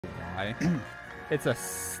buy. It's a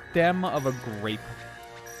stem of a grape.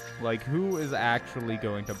 Like, who is actually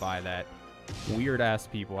going to buy that? Weird-ass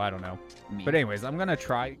people. I don't know. Me. But anyways, I'm going to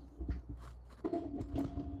try.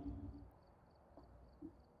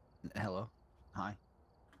 Hello. Hi.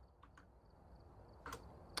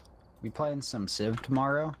 We playing some Civ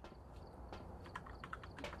tomorrow?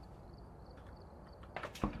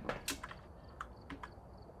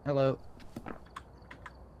 Hello.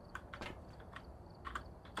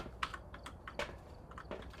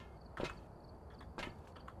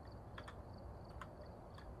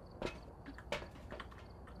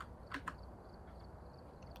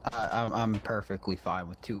 I'm perfectly fine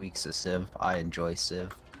with 2 weeks of Civ. I enjoy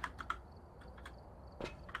Civ.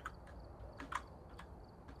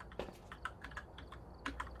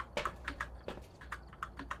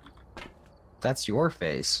 That's your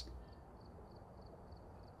face.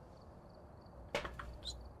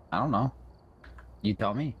 I don't know. You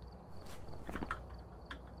tell me.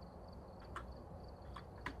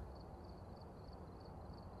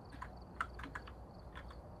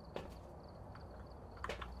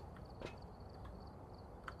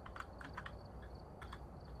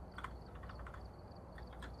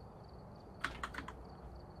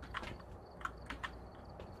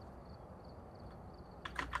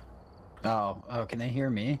 Oh, can they hear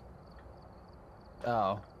me?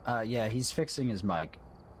 Oh, yeah, he's fixing his mic.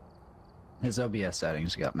 His OBS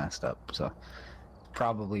settings got messed up, so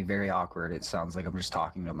probably very awkward. It sounds like I'm just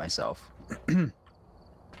talking to myself. Hey.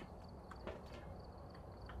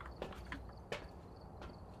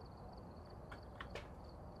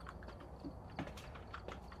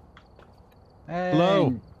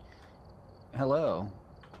 Hello. Hello.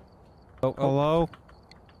 Oh, Hello?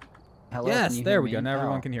 Hello. yes, can you there hear we go. me? Now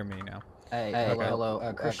everyone Oh. can hear me now. Hey, Okay. hello.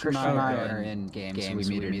 Christian Christian and I and I are in games.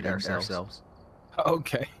 We muted ourselves.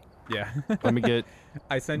 Okay. Yeah. Let me get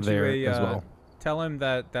I sent there you a, as well. tell him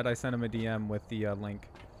that I sent him a DM with the link.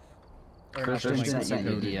 Or not the Christian link, but the sent you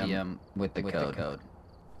code. a DM with the code.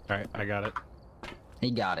 Alright, I got it. He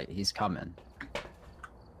got it. He's coming.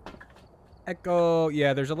 Echo.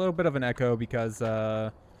 Yeah, there's a little bit of an echo because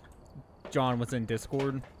John was in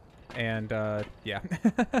Discord, and yeah.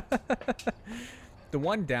 The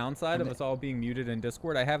one downside of us all being muted in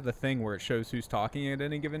Discord, I have the thing where it shows who's talking at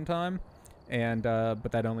any given time, and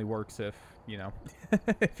but that only works if, you know,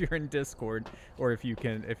 if you're in Discord, or if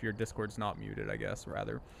your Discord's not muted, I guess,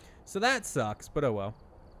 rather. So that sucks, but oh well.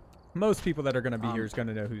 Most people that are gonna be here is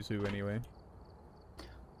gonna know who's who anyway.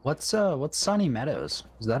 What's Sunny Meadows?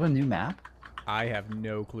 Is that a new map? I have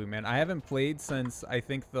no clue, man. I haven't played since, I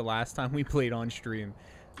think, the last time we played on stream.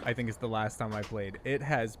 I think it's the last time I played. It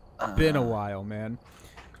has been a while, man.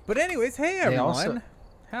 But anyways, hey everyone.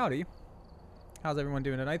 Howdy. How's everyone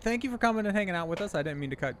doing tonight? Thank you for coming and hanging out with us. I didn't mean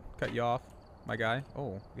to cut you off, my guy.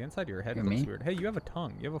 Oh, the inside of your head looks weird. Hey, you have a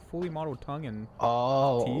tongue. You have a fully modeled tongue and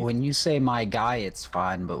teeth. When you say my guy, it's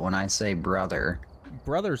fine, but when I say brother,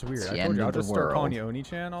 brother's weird. I told you, I'll just start calling you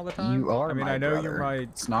Oni-chan all the time. You are. I mean, my I know brother. you're my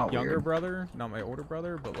it's not younger weird. brother, not my older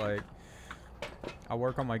brother, but like, I'll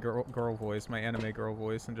work on my girl voice, my anime girl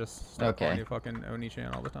voice, and just start calling you fucking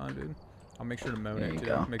Oni-chan all the time, dude. I'll make sure to moan it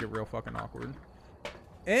too. Make it real fucking awkward.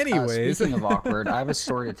 Anyways, speaking of awkward, I have a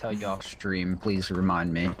story to tell you off stream. Please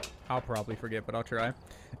remind me. I'll probably forget, but I'll try.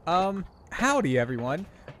 Howdy everyone.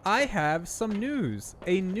 I have some news.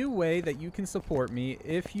 A new way that you can support me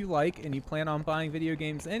if you like and you plan on buying video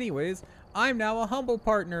games anyways. I'm now a Humble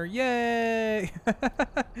partner. Yay!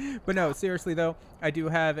 But no, seriously though, I do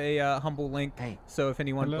have a Humble link. Hey. So if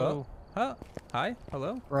anyone... Hello. Huh? Hi?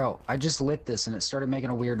 Hello? Bro, I just lit this and it started making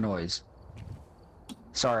a weird noise.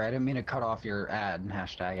 Sorry, I didn't mean to cut off your ad,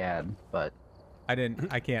 #ad, but...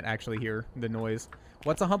 I can't actually hear the noise.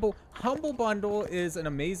 What's a Humble? Humble Bundle is an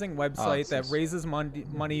amazing website that raises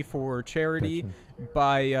money for charity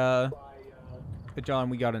by, John,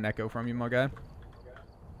 we got an echo from you, my guy.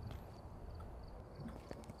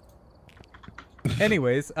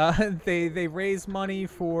 Anyways, they raise money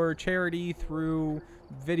for charity through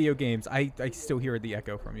video games. I still hear the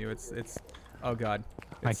echo from you. It's oh god.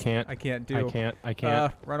 I can't do. I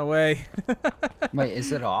can't. Run away. Wait,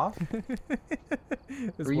 is it off?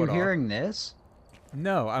 Were you hearing this?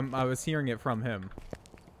 No, I was hearing it from him.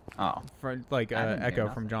 Oh. From like echo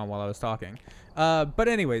from John while I was talking. But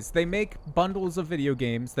anyways, they make bundles of video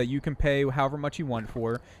games that you can pay however much you want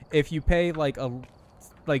for. If you pay like $1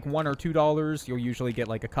 or $2, you'll usually get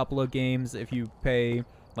like a couple of games. If you pay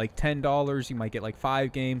like $10, you might get like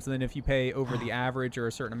 5 games. And then if you pay over the average or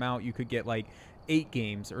a certain amount, you could get like 8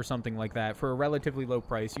 games or something like that for a relatively low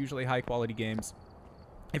price, usually high quality games.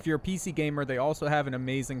 If you're a PC gamer, they also have an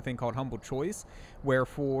amazing thing called Humble Choice, where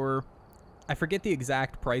for I forget the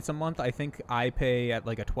exact price a month. I think I pay at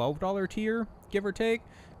like a $12 tier, give or take.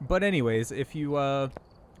 But anyways, if you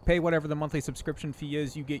pay whatever the monthly subscription fee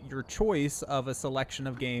is, you get your choice of a selection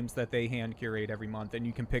of games that they hand curate every month, and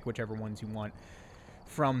you can pick whichever ones you want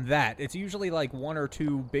from that. It's usually like 1 or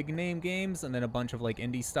 2 big name games and then a bunch of like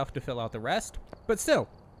indie stuff to fill out the rest. But still,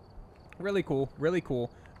 really cool, really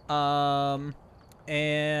cool.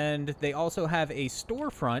 And they also have a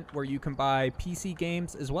storefront where you can buy PC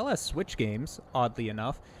games as well as Switch games, oddly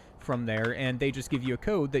enough, from there. And they just give you a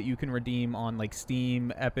code that you can redeem on like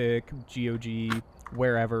Steam, Epic, GOG,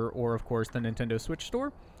 wherever, or of course the Nintendo Switch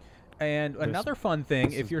store. And another fun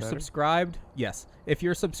thing, if you're subscribed, if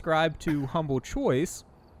you're subscribed to Humble Choice,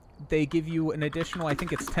 they give you an additional, I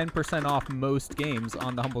think it's 10% off most games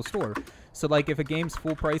on the Humble store. So like if a game's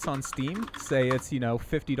full price on Steam, say it's, you know,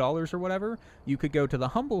 $50 or whatever, you could go to the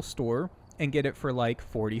Humble store and get it for like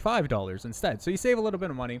 $45 instead. So you save a little bit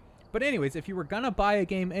of money. But anyways, if you were gonna buy a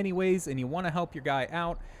game anyways and you want to help your guy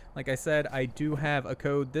out, like I said, I do have a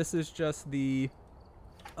code. This is just the,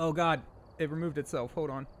 oh god, it removed itself. Hold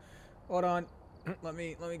on. Let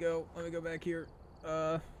me go back here.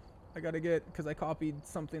 I gotta get, because I copied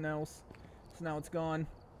something else, so now it's gone.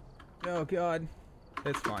 Oh god,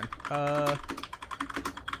 it's fine.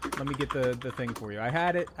 Let me get the thing for you. I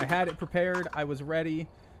had it prepared, I was ready,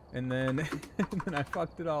 and then and I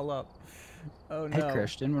fucked it all up. Oh no. Hey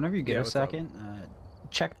Christian, whenever you get a second,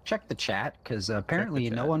 check the chat, because apparently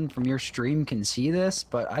no one from your stream can see this,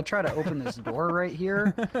 but I try to open this door right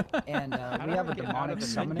here, and we have a demonic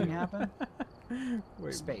summoning happen.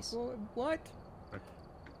 Wait, Space. What?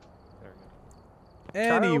 Try to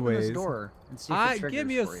open Anyways, this door and see if it triggers give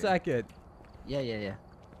me a for you. second. Yeah.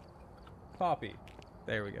 Copy.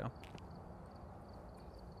 There we go.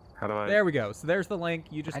 How do I? There we go. So there's the link.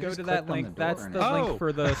 You just I go just to that clicked on link. the door That's and the it- link Oh.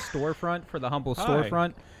 for the storefront, for the Humble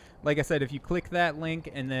storefront. Like I said, if you click that link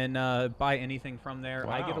and then buy anything from there,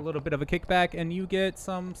 I get a Wow. little bit of a kickback, and you get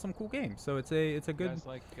some cool games. So it's a good, Guys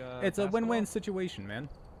like, it's a win-win basketball? situation, man.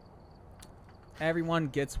 Everyone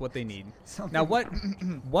gets what they need. Something- Now what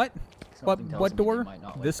something tells what me door? you might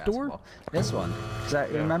not like This door? basketball. This one. Because I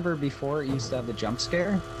remember before it used to have the jump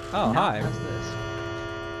scare. Oh, Now hi. it has this.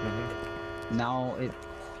 Mhm. Now it.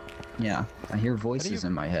 Yeah, I hear voices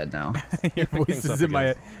in my head now. I hear voices in my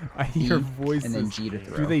head. I hear E voices. And then G to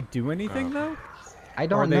throw. Do they do anything though? I Or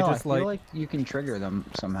don't are they know. just I feel like you can trigger them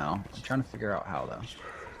somehow. I'm trying to figure out how though.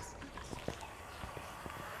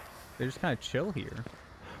 They just kind of chill here.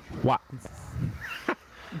 What?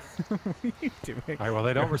 What are you doing? All right, well,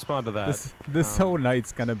 they don't respond to that. This whole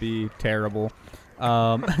night's gonna be terrible.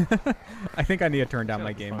 I think I need to turn down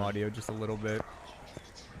my game audio just a little bit.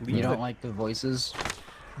 You Leave don't it- like the voices?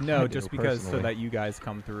 No, I just do, because so personally. that you guys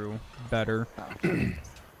come through better.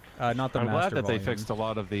 Not the I'm glad master that they volume. fixed a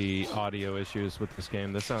lot of the audio issues with this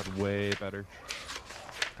game. This sounds way better.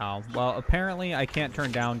 Oh, well, apparently I can't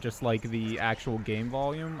turn down just like the actual game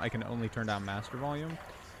volume. I can only turn down master volume.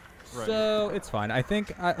 Right. So it's fine. I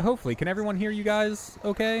think, hopefully, can everyone hear you guys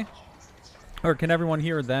okay? Or can everyone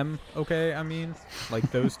hear them okay? I mean, like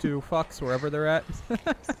those two fucks, wherever they're at.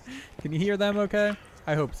 Can you hear them okay?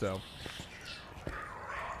 I hope so.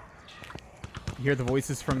 You hear the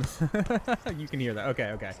voices from... You can hear that.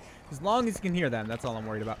 Okay. As long as you can hear them, that's all I'm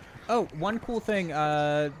worried about. Oh, one cool thing.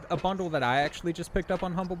 A bundle that I actually just picked up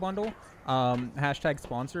on Humble Bundle. Hashtag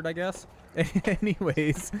sponsored, I guess.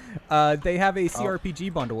 Anyways, they have a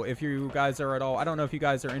CRPG bundle. If you guys are at all... I don't know if you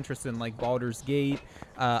guys are interested in, like, Baldur's Gate,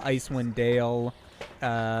 Icewind Dale,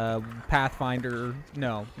 Pathfinder...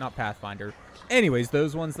 No, not Pathfinder. Anyways,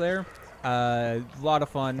 those ones there. A lot of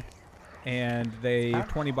fun. And they...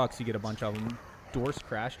 $20, you get a bunch of them. Doors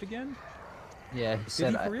crashed again? Yeah, he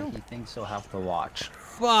said for real? he thinks he'll have to watch.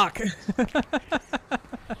 Fuck!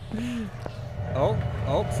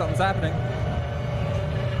 Oh, something's happening.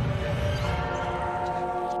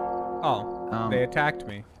 Oh, they attacked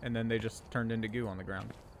me, and then they just turned into goo on the ground.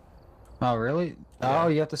 Oh, really? Yeah. Oh,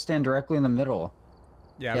 you have to stand directly in the middle.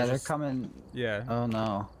 Yeah, Yeah, they're coming. Yeah. Oh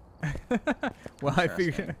no. Well, I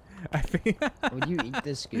figured... Would you eat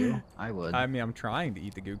this goo? I would. I mean, I'm trying to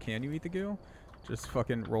eat the goo. Can you eat the goo? Just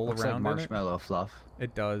fucking roll Looks around like in it? marshmallow fluff.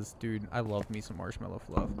 It does, dude. I love me some marshmallow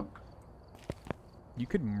fluff. You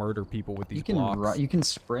could murder people with these You can blocks. you can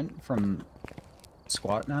sprint from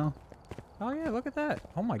squat now. Oh yeah, look at that.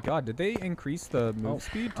 Oh my god, did they increase the move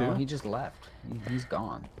speed too? Oh, he just left. He's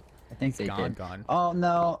gone. I think they did. Gone. Oh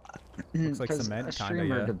no. Looks like 'Cause cement, a kinda,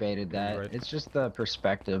 streamer yeah. debated You're that. right. It's just the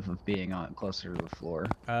perspective of being on closer to the floor.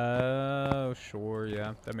 Oh, sure,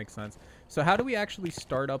 yeah, that makes sense. So how do we actually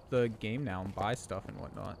start up the game now and buy stuff and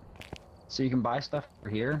whatnot? So you can buy stuff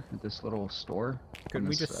here at this little store. Couldn't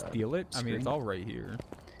we just steal it? I mean, it's all right here.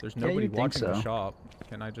 There's Yeah, nobody you'd think watching the so. shop.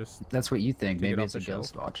 Can I just... That's what you think. Take it Maybe off it's a the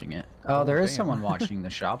ghost shelf? watching it. Oh, there is damn. someone watching the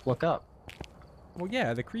shop. Look up. Well,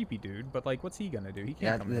 yeah, the creepy dude, but like, what's he gonna do? He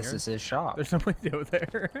Yeah, can't come this here. is his shop. There's nobody over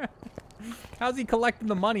there. How's he collecting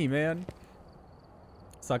the money, man?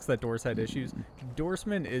 Sucks that Doors had issues.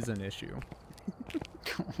 Doorsman is an issue.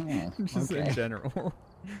 Just in general.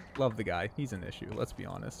 Love the guy. He's an issue, let's be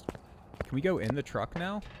honest. Can we go in the truck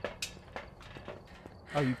now?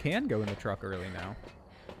 Oh, you can go in the truck early now.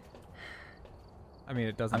 I mean,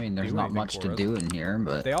 it doesn't. I mean, there's do not anything much for to us. do in here,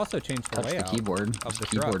 but They also changed the touch the layout keyboard. of the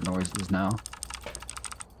Keyboard truck. noises now.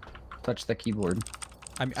 Touch the keyboard.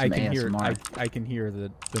 I can hear. ASMR. I can hear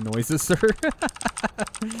the noises, sir.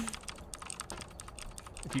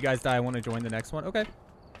 If you guys die, I want to join the next one. Okay.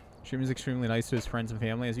 Stream is extremely nice to his friends and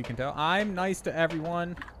family, as you can tell. I'm nice to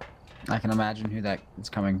everyone. I can imagine who that is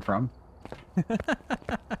coming from. All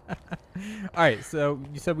right, so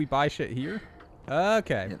you said we buy shit here.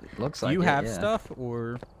 Okay. It looks like Do you it, have yeah. stuff,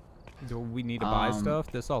 or do we need to buy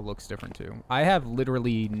stuff? This all looks different too. I have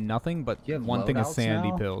literally nothing but You have one thing of loadouts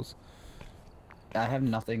sandy now? pills. I have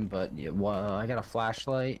nothing but well, I got a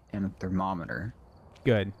flashlight and a thermometer.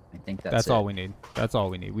 Good. I think That's it. all we need. That's all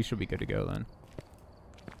we need. We should be good to go then.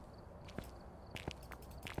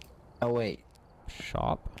 Oh wait,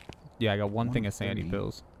 Shop. Yeah, I got one thing of sandy 130.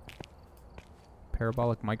 pills.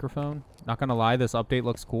 Parabolic microphone. Not gonna lie, this update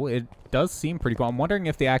looks cool. It does seem pretty cool. I'm wondering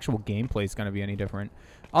if the actual gameplay is gonna be any different.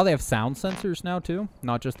 Oh, they have sound sensors now too,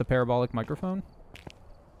 not just the parabolic microphone.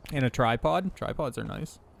 And a tripod. Tripods are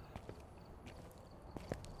nice.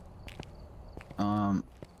 I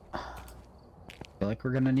feel like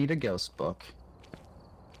we're gonna need a ghost book.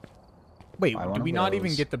 Wait, Buy do one we of not even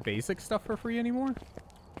those. get the basic stuff for free anymore?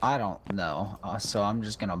 I don't know, so I'm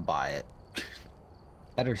just gonna buy it.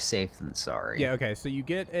 Better safe than sorry. Yeah, okay, so you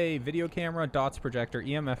get a video camera, dots projector,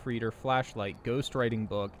 EMF reader, flashlight, ghost writing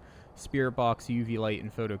book, spirit box, UV light,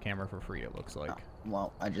 and photo camera for free, it looks like.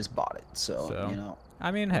 Well, I just bought it, so you know. I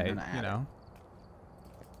mean, I'm hey, gonna add you it. know.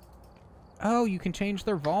 Oh, you can change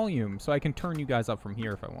their volume, so I can turn you guys up from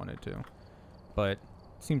here if I wanted to. But it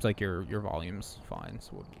seems like your volume's fine, so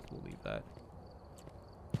we'll leave that.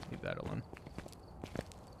 Leave that alone.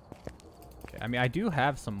 Okay, I mean, I do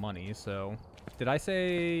have some money, so... Did I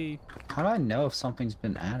say... How do I know if something's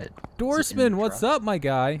been added? Doorsman, what's up, my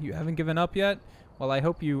guy? You haven't given up yet? Well, I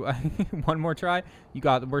hope you... one more try? You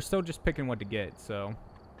got... We're still just picking what to get, so...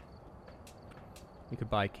 We could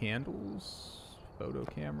buy candles, photo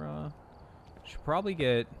camera. Should probably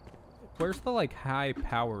get... Where's the, like, high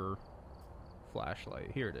power flashlight?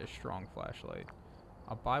 Here it is, strong flashlight.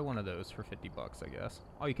 I'll buy one of those for 50 bucks, I guess.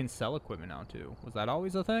 Oh, you can sell equipment now, too. Was that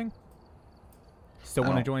always a thing? Still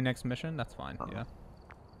want to join next mission? That's fine, yeah.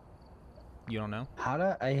 You don't know? How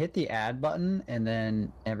do I hit the add button and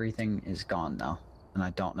then everything is gone now, and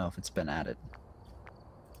I don't know if it's been added.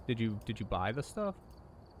 Did you buy the stuff?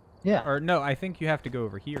 Yeah. Or no, I think you have to go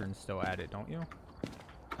over here and still add it, don't you?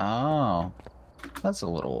 Oh, that's a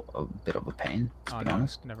bit of a pain. To Oh be no,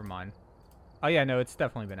 honest. never mind. Oh yeah, no, it's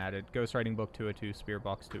definitely been added. Ghostwriting book 202, spirit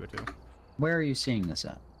box 202. Where are you seeing this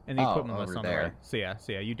at? And the Oh, equipment list over on the right. there.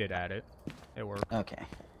 So yeah, you did add it. It worked. Okay.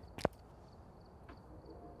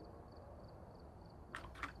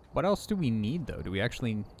 What else do we need though? Do we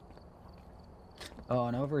actually? Oh,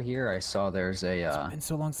 and over here I saw there's a It's been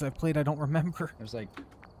so long since I've played, I don't remember. there's like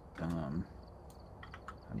how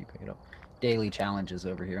do you pick it up? Daily challenges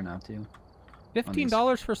over here now too.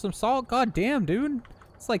 $15 for some salt? God damn, dude.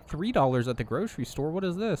 It's like $3 at the grocery store. What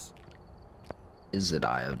is this? Is it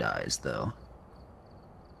iodized though?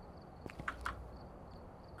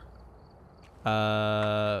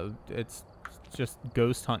 It's just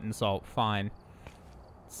ghost hunting salt. Fine.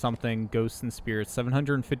 Something ghosts and spirits.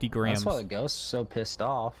 750 grams. That's why the ghosts are so pissed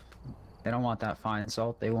off. They don't want that fine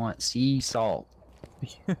salt. They want sea salt.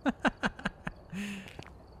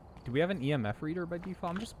 Do we have an EMF reader by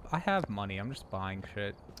default? I have money. I'm just buying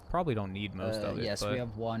shit. Probably don't need most of it. Yes, but... we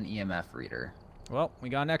have one EMF reader. Well, we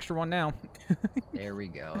got an extra one now. There we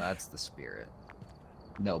go. That's the spirit.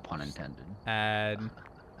 No pun intended. Add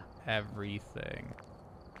everything.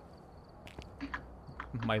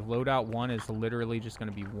 My loadout one is literally just going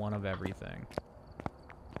to be one of everything.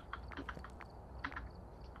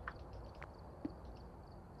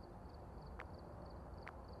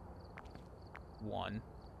 One.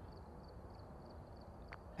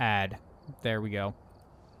 Add. There we go.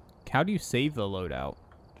 How do you save the loadout?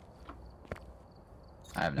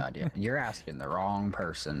 I have no idea. You're asking the wrong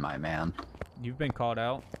person, my man. You've been called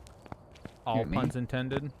out. All Me? puns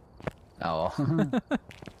intended. Oh.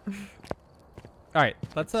 All right,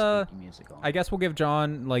 let's Spooky music on. I guess we'll give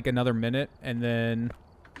John like another minute, and then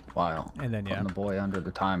Wow. yeah. Putting the boy under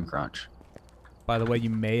the time crunch. By the way, you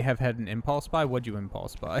may have had an impulse buy. What'd you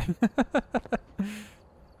impulse buy?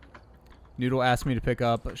 Noodle asked me to pick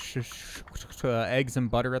up eggs and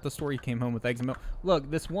butter at the store. He came home with eggs and milk. Look,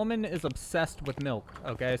 this woman is obsessed with milk,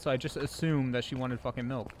 okay? So I just assumed that she wanted fucking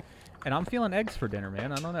milk. And I'm feeling eggs for dinner,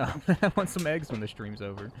 man. I don't know. I want some eggs when the stream's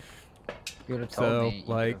over. You would have told me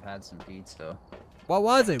you like, could have had some pizza. What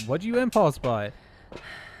was it? What'd you impulse buy?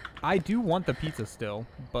 I do want the pizza still,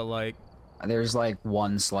 but like... There's like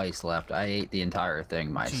one slice left. I ate the entire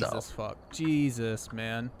thing myself. Jesus fuck. Jesus,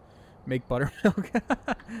 man. Make buttermilk.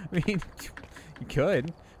 I mean, you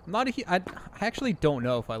could. I'm not a. I actually don't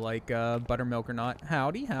know if I like buttermilk or not.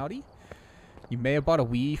 Howdy, howdy. You may have bought a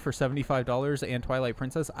Wii for $75 and Twilight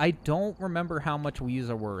Princess. I don't remember how much Wiis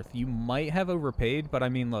are worth. You might have overpaid, but I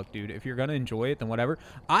mean, look, dude, if you're gonna enjoy it, then whatever.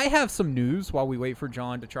 I have some news while we wait for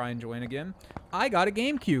John to try and join again. I got a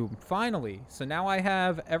GameCube, finally. So now I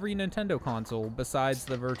have every Nintendo console besides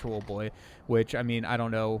the Virtual Boy, which, I mean, I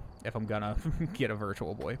don't know if I'm gonna get a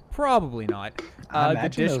Virtual Boy. Probably not. I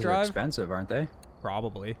imagine those are expensive, aren't they?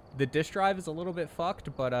 Probably. The disk drive is a little bit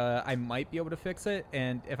fucked, but I might be able to fix it,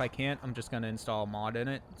 and if I can't, I'm just gonna install a mod in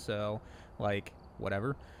it, so, like,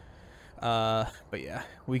 whatever. But yeah,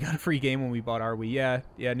 we got a free game when we bought our Wii.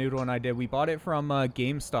 Yeah, Noodle and I did. We bought it from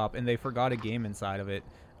GameStop, and they forgot a game inside of it.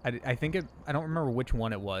 I think it, I don't remember which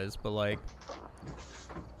one it was, but, like,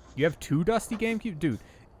 you have 2 dusty GameCube? Dude,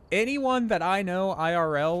 anyone that I know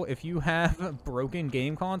IRL, if you have broken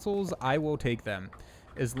game consoles, I will take them.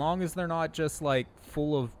 As long as they're not just, like,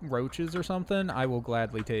 full of roaches or something, I will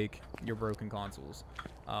gladly take your broken consoles.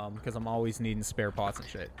 Because I'm always needing spare pots and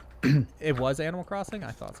shit. It was Animal Crossing?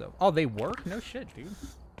 I thought so. Oh, they work? No shit, dude.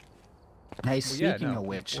 Hey, speaking of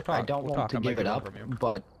which, I don't want to give it up,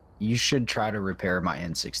 but you should try to repair my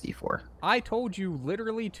N64. I told you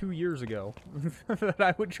literally 2 years ago that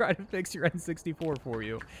I would try to fix your N64 for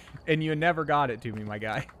you. And you never got it to me, my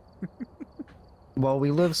guy. Well,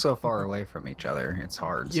 we live so far away from each other. It's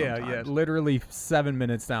hard sometimes. Yeah, literally 7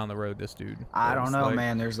 minutes down the road, this dude. I don't know,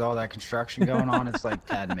 man. There's all that construction going on. It's like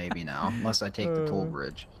 10 maybe now, unless I take the toll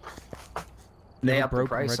bridge. They up the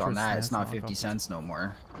price on that. It's not 50 cents no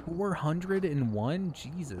more. 401?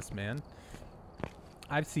 Jesus, man.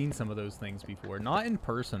 I've seen some of those things before. Not in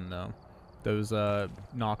person, though. Those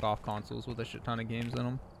knockoff consoles with a shit ton of games in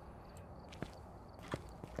them.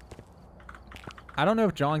 I don't know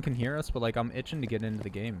if John can hear us, but, like, I'm itching to get into the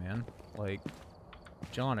game, man. Like,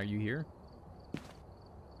 John, are you here?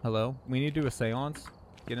 Hello? We need to do a seance.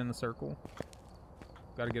 Get in the circle.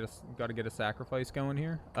 Gotta get a sacrifice going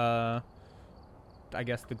here. I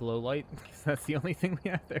guess the glow light. That's the only thing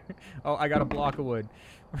we have there. Oh, I got a block of wood.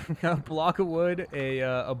 A block of wood,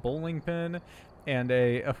 a bowling pin, and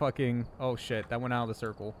a fucking... Oh, shit. That went out of the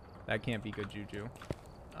circle. That can't be good juju.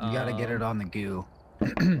 You gotta get it on the goo.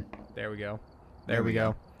 There we go. There we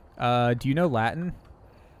go. Do you know Latin?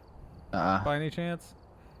 By any chance?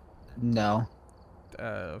 No.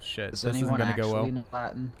 Oh shit. Does this anyone isn't gonna go well. know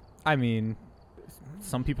Latin? I mean,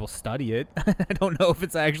 some people study it. I don't know if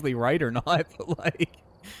it's actually right or not, but like,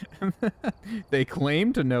 they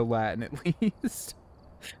claim to know Latin at least.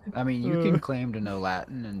 I mean, you can claim to know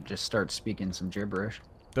Latin and just start speaking some gibberish.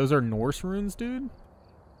 Those are Norse runes, dude.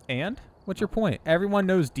 And what's your point? Everyone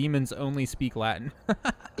knows demons only speak Latin.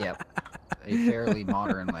 Yep. A fairly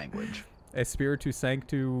modern language. Espiritu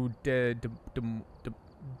Sanctu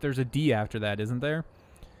there's a D after that, isn't there?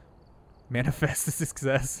 Manifest the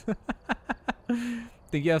success.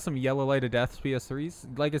 Think you have some Yellow Light of Death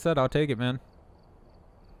PS3s? Like I said, I'll take it, man.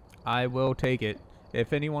 I will take it.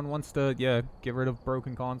 If anyone wants to, yeah, get rid of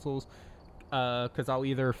broken consoles, because I'll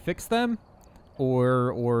either fix them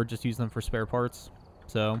or just use them for spare parts.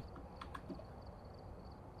 So...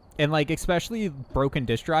 And, like, especially broken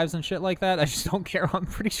disk drives and shit like that, I just don't care. I'm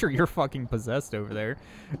pretty sure you're fucking possessed over there.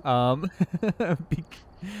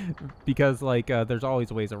 Because, like, there's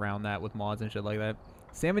always ways around that with mods and shit like that.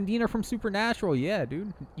 Sam and Dean are from Supernatural. Yeah,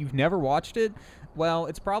 dude. You've never watched it? Well,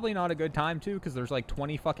 it's probably not a good time, too, because there's, like,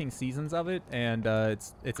 20 fucking seasons of it, and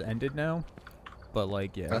it's ended now. But,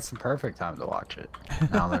 like, yeah. That's the perfect time to watch it,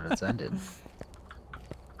 now that it's ended.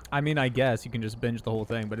 I mean, I guess you can just binge the whole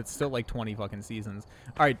thing, but it's still like 20 fucking seasons.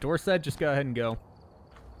 All right, Dorset, just go ahead and go.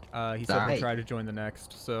 He said we'll try to join the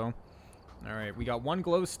next, so. All right, we got 1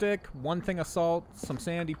 glow stick, 1 thing of salt, some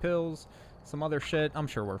sandy pills, some other shit. I'm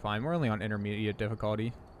sure we're fine. We're only on intermediate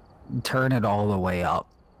difficulty. Turn it all the way up.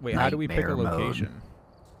 Wait, how do we pick a location?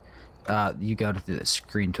 You go to the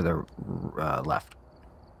screen to the left.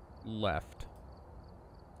 Left.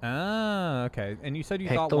 Ah, okay. And you said you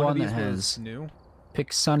thought one of these was new?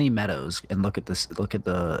 Pick Sunny Meadows and look at this. Look at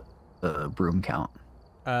the broom count.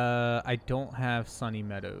 I don't have Sunny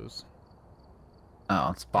Meadows.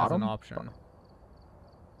 Oh, it's bottom as an option.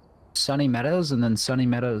 Sunny Meadows and then Sunny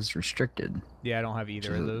Meadows restricted. Yeah, I don't have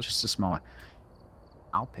either of those. Just a small one.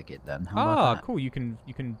 I'll pick it then. How about that? Cool. You can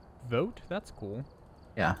vote. That's cool.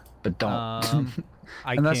 Yeah, but don't.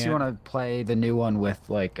 Unless you want to play the new one with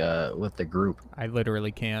like with the group. I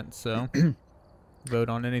literally can't. So vote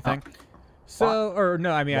on anything. So or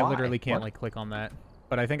no, I mean I literally can't like click on that.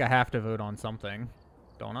 But I think I have to vote on something,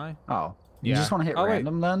 don't I? Oh, you just want to hit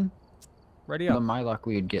random then? Ready up. On my luck,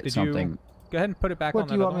 we'd get something. Go ahead and put it back on. What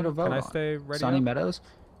do you want me to vote on? Can I stay ready? Sunny Meadows?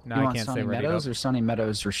 No, I can't Sunny stay ready. Meadows or Sunny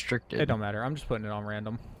Meadows restricted? It don't matter. I'm just putting it on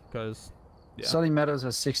random because. Yeah. Sunny Meadows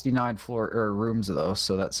has 69 rooms though,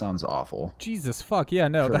 so that sounds awful. Jesus fuck yeah,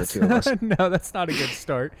 no, that's no, that's not a good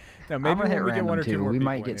start. No, maybe when we get one or two more we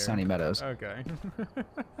might get here. Sunny Meadows. Okay.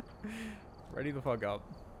 Ready the fuck up.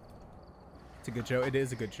 It's a good show. It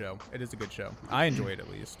is a good show. It is a good show. I enjoy it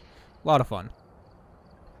at least. A lot of fun.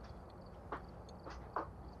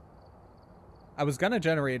 I was gonna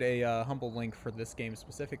generate a Humble link for this game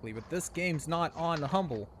specifically, but this game's not on the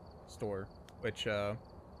Humble store, which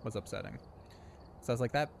was upsetting. So I was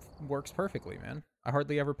like, that works perfectly, man. I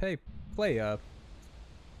hardly ever play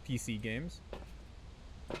PC games.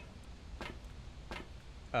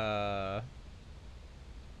 Why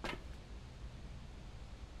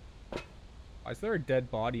is there a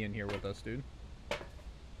dead body in here with us, dude?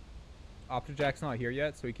 Optojack's not here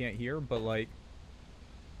yet, so he can't hear, but like,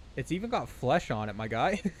 it's even got flesh on it, my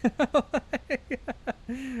guy.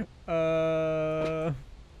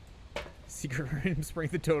 Secret rooms bring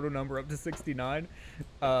the total number up to 69.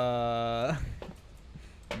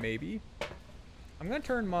 Maybe. I'm gonna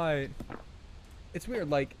turn my... It's weird,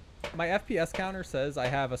 like, my FPS counter says I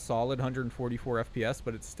have a solid 144 FPS,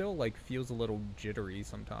 but it still, like, feels a little jittery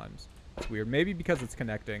sometimes. It's weird. Maybe because it's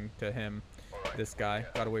connecting to him, this guy.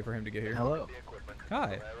 Gotta wait for him to get here. Hello.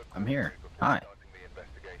 Hi. I'm here. Hi.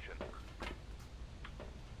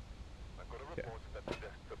 Okay.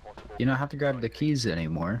 You don't have to grab the keys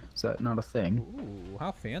anymore. Is that not a thing? Ooh,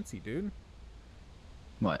 how fancy, dude.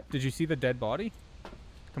 What? Did you see the dead body?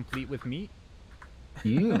 Complete with meat?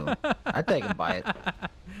 I'd take a bite.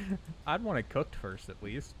 I'd want it cooked first, at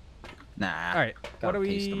least. Nah. Alright, what do we...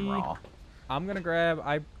 Taste them raw. I'm gonna grab...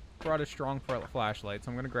 I brought a strong flashlight,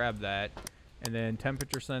 so I'm gonna grab that. And then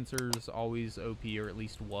temperature sensors, always OP, or at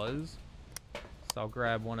least was. So I'll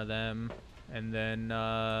grab one of them. And then,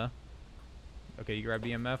 okay, you grab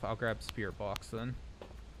EMF, I'll grab spirit box then.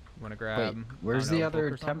 You wanna grab... Wait, where's the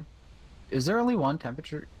other temp... Is there only one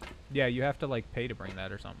temperature? Yeah, you have to, like, pay to bring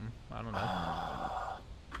that or something. I don't know.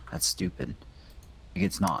 That's stupid.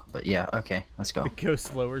 It's not, but yeah, okay, let's go. The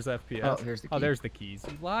ghost lowers FPS. Oh, here's the key. Oh, there's the keys.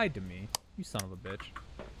 You lied to me. You son of a bitch.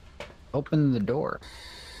 Open the door.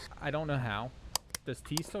 I don't know how. Does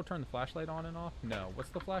T still turn the flashlight on and off? No. What's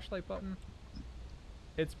the flashlight button?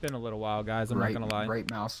 It's been a little while, guys. I'm not gonna lie. Right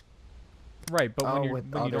mouse. Right, but when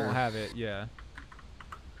you don't have it, yeah.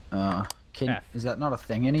 F. Is that not a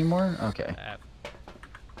thing anymore? Okay. F.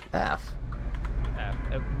 F.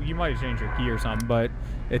 You might change your key or something, but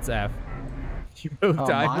it's F. You both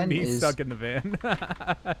died with me stuck in the van.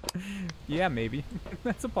 Yeah, maybe.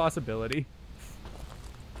 That's a possibility.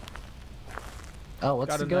 Oh,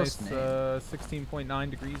 what's the ghost name? 16.9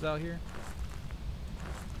 degrees out here.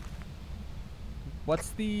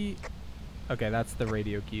 What's the... Okay, that's the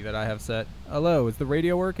radio key that I have set. Hello, is the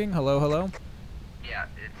radio working? Hello, hello? Yeah,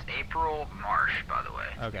 it's April Marsh, by the way.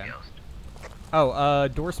 Okay. Oh,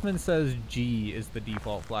 Dorsman says G is the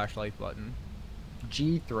default flashlight button.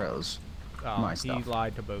 G throws. Oh, he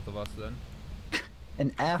lied to both of us then.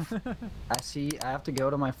 An F. I have to go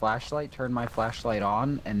to my flashlight, turn my flashlight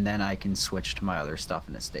on, and then I can switch to my other stuff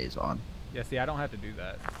and it stays on. Yeah, see, I don't have to do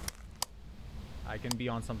that. I can be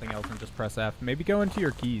on something else and just press F. Maybe go into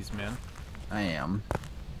your keys, man. I am.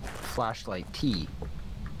 Flashlight T.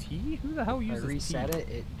 T? Who the hell uses T? If I reset it,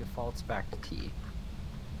 it defaults back to T.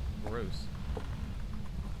 Gross.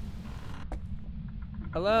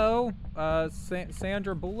 Hello?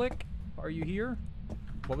 Sandra Bullock? Are you here?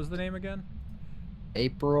 What was the name again?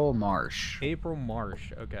 April Marsh. April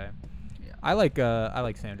Marsh. Okay. Yeah. I like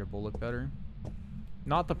Sandra Bullock better.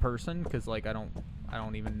 Not the person, because like I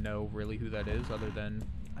don't even know really who that is, other than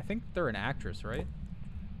I think they're an actress, right?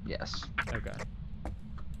 Yes. Okay.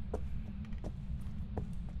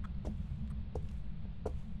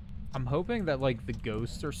 I'm hoping that like the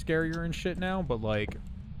ghosts are scarier and shit now, but like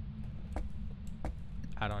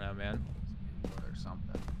I don't know, man. Or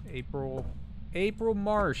something. April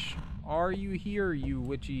Marsh, are you here, you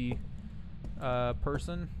witchy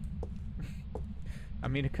person? I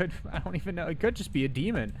mean, it could. I don't even know. It could just be a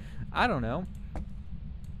demon. I don't know.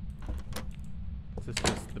 Is this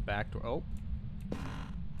just the back door?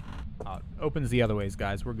 Oh. Opens the other ways,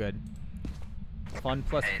 guys. We're good. Fun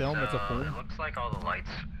plus Hey, film. so It's a full. it looks like all the lights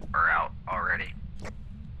are out already.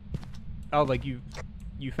 Oh, like you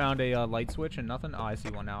found a light switch and nothing? Oh, I see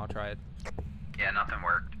one now. I'll try it. Yeah, nothing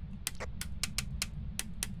worked.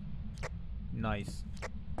 Nice.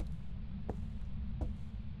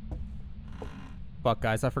 Fuck,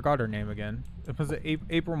 guys, I forgot her name again. It was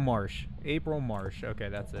April Marsh. April Marsh. Okay,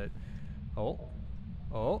 that's it. Oh.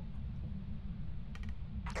 Oh.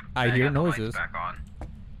 I hear got the lights noises. back on.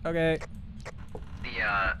 Okay.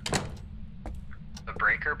 The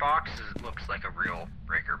breaker box looks like a real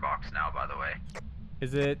breaker box now, by the way.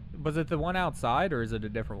 Was it the one outside or is it a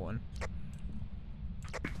different one?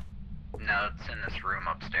 No, it's in this room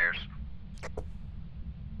upstairs.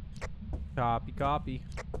 Copy, copy.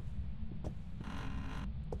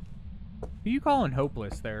 Who you calling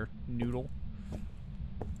hopeless there, Noodle? You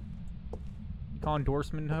calling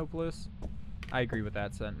Dorsman hopeless? I agree with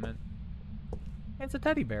that sentiment. It's a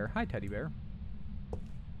teddy bear. Hi, teddy bear.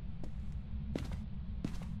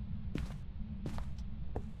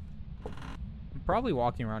 I'm probably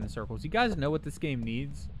walking around in circles. You guys know what this game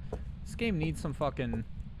needs? This game needs some fucking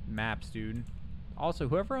maps, dude. Also,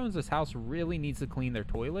 whoever owns this house really needs to clean their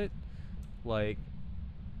toilet. Like,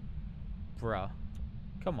 bruh.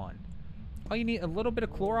 Come on. Oh, you need a little bit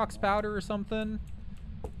of Clorox powder or something?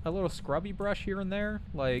 A little scrubby brush here and there?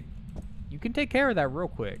 Like, you can take care of that real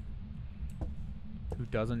quick. Who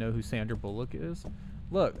doesn't know who Sandra Bullock is?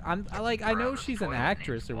 Look, I know she's an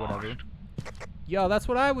actress or whatever. Yo, that's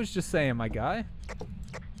what I was just saying, my guy.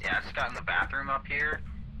 Yeah, I just got in the bathroom up here,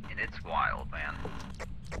 and it's wild, man.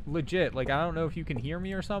 Legit, like, I don't know if you can hear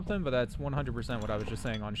me or something, but that's 100% what I was just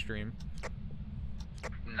saying on stream.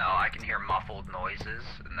 No, I can hear muffled noises,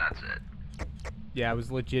 and that's it. Yeah, I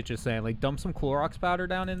was legit just saying, like, dump some Clorox powder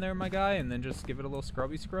down in there, my guy, and then just give it a little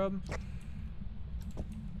scrubby scrub.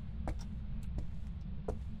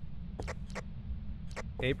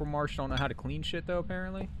 April Marsh don't know how to clean shit, though,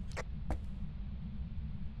 apparently.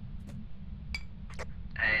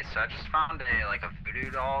 Hey, so I just found a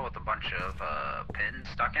voodoo doll with a bunch of pins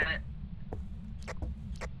stuck in it.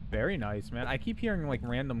 Very nice, man. I keep hearing, like,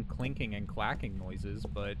 random clinking and clacking noises,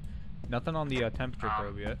 but nothing on the temperature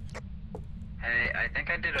probe yet. Hey, I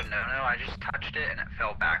think I did a no-no. I just touched it and it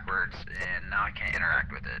fell backwards, and now I can't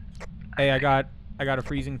interact with it. Hey, I got a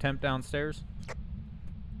freezing temp downstairs.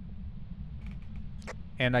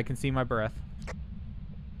 And I can see my breath.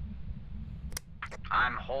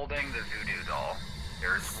 I'm holding the voodoo doll.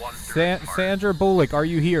 There's one through its heart. Sandra Bullock, are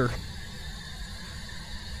you here?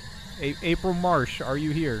 April Marsh, are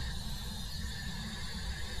you here?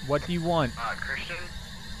 What do you want? Christian?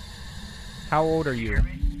 How old are Can you you? hear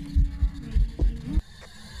me?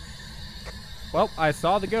 Well, I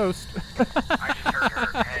saw the ghost. I just heard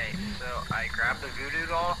her. Hey, so I grabbed the voodoo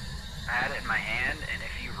doll, I had it in my hand, and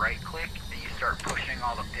if you right-click, then you start pushing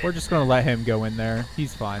all the pins. We're just gonna let him go in there.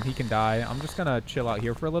 He's fine. He can die. I'm just gonna chill out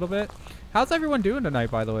here for a little bit. How's everyone doing tonight,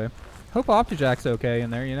 by the way? Hope Optijack's okay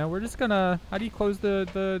in there. You know, we're just gonna. How do you close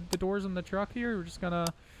the doors in the truck here? We're just gonna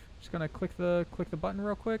click the button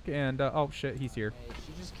real quick and oh shit, he's here. Hey,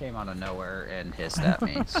 she just came out of nowhere and hissed at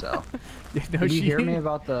me. So, Yeah, no, did you hear me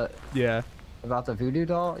about the voodoo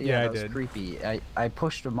doll? Yeah, I that was did. creepy. I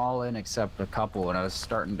pushed them all in except a couple, and I was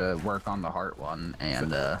starting to work on the heart one,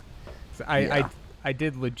 and So I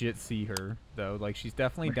did legit see her though. Like she's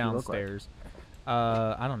definitely What'd she look like? downstairs.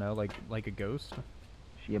 I don't know, like a ghost.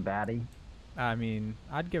 she a baddie? I mean,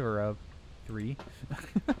 I'd give her a 3.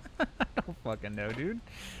 I don't fucking know, dude.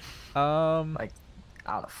 Like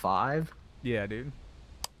out of 5? Yeah, dude.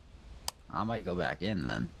 I might go back in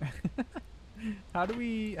then. How do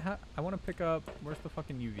we? I want to pick up. Where's the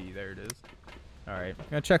fucking UV? There it is. All right,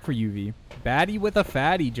 gonna check for UV. Baddie with a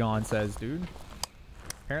fatty, John says, dude.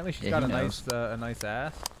 Apparently she's Yeah, got he a nice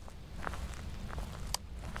ass.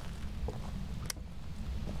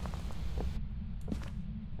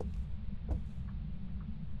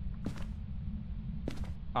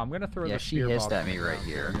 I'm gonna throw Yeah, the she spear hissed box at me on the right ground.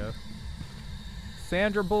 here. There we go.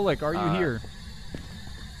 Sandra Bullock, are you here?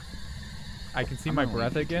 I can see I'm my gonna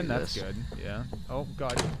breath leave you again. to That's this. good. Yeah. Oh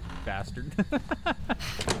god, you bastard.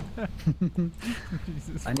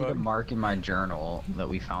 Jesus I need to fuck. mark in my journal that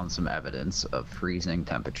we found some evidence of freezing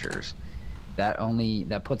temperatures. That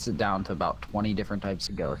puts it down to about 20 different types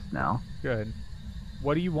of ghosts now. Good.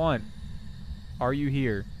 What do you want? Are you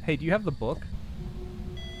here? Hey, do you have the book?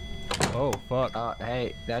 Oh fuck.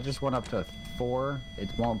 Hey, that just went up to 4. It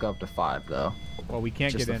won't go up to 5 though. Well, we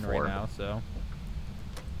can't just get the in right 4. now, so.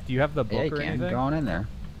 Do you have the book Yeah, you or can. anything? Go on in there.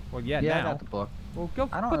 Well, yeah, Yeah, I now. got the book. Well, go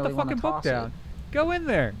I don't put really the wanna fucking book toss it. down. Go in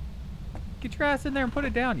there. Get your ass in there and put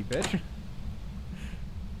it down, you bitch.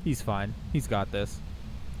 He's fine. He's got this.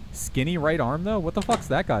 Skinny right arm, though? What the fuck's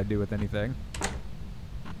that got to do with anything?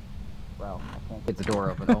 Well, I can't get the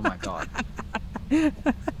door open. Oh my god.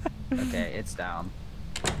 Okay, it's down.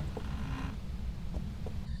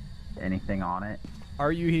 Anything on it?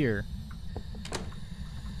 Are you here?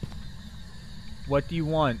 What do you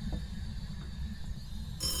want?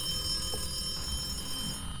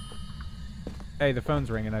 Hey, the phone's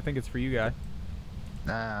ringing. I think it's for you, guy.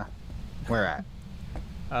 Where at?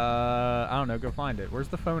 I don't know. Go find it. Where's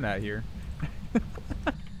the phone at here?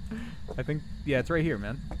 I think, yeah, it's right here,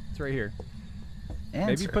 man. It's right here.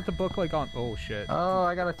 Answer. Maybe put the book, like, on... Oh, shit. Oh,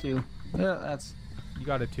 I got a 2. Yeah, that's... You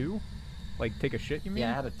got a 2? Like, take a shit, you mean?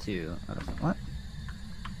 Yeah, I had a 2. I don't know. What?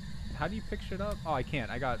 How do you pick shit up? Oh, I can't.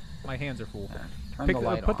 I got... My hands are full. Turn the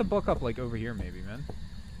light Put the on. book up, like, over here, maybe, man.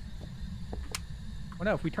 Well,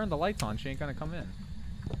 no, if we turn the lights on, she ain't gonna come in.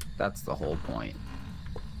 That's the whole point.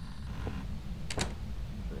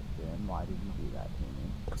 Christian, why did you do that to me?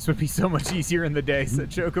 This would be so much easier in the day, said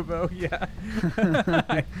Chocobo. Yeah.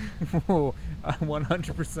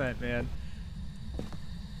 100%, man.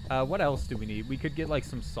 What else do we need? We could get, like,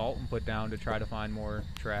 some salt and put down to try to find more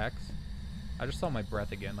tracks. I just saw my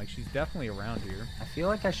breath again. Like, she's definitely around here. I feel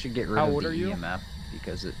like I should get rid How of old the are you? EMF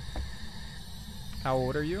because it... How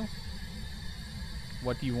old are you?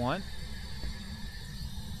 What do you want?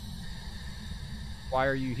 Why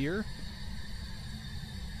are you here?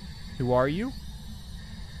 Who are you?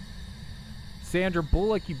 Sandra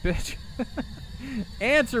Bullock, you bitch.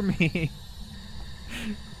 Answer me.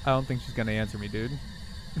 I don't think she's gonna answer me, dude.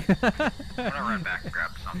 I'm gonna run back and grab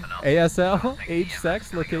something else. ASL, age,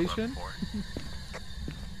 sex, location.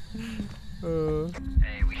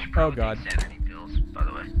 Hey, we should probably God. take sanity pills, by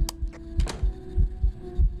the way.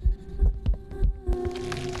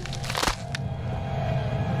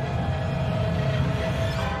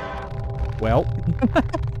 Well,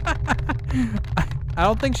 I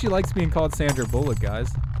don't think she likes being called Sandra Bullock,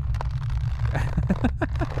 guys.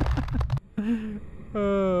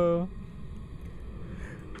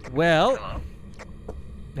 Well, Hello?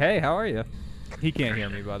 hey, how are you? He can't hear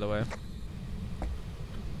me, by the way.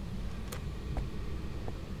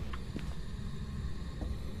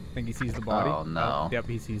 Think he sees the body? Oh, no. Yep,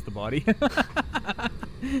 he sees the body.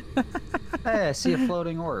 Hey, I see a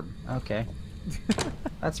floating orb. Okay.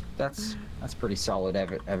 That's pretty solid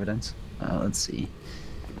evidence. Let's see.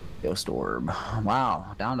 Ghost orb.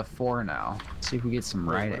 Wow, down to 4 now. Let's see if we get some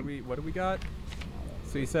Wait, writing. what do we got?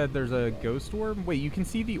 So you said there's a ghost orb? Wait, you can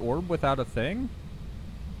see the orb without a thing?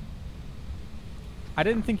 I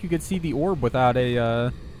didn't think you could see the orb without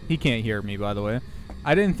a, He can't hear me, by the way.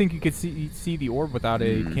 I didn't think you could see the orb without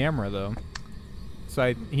a camera, though.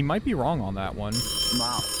 So he might be wrong on that one.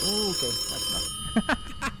 Wow. Ooh, okay, that's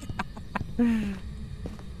enough.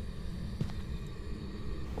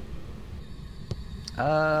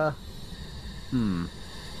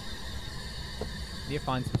 Need to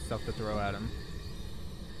find some stuff to throw at him.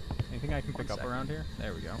 Anything I can pick up around here?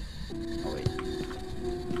 There we go. Oh, wait.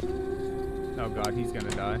 Oh god, he's gonna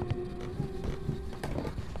die.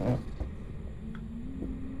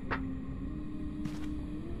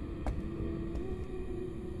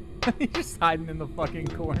 He's just hiding in the fucking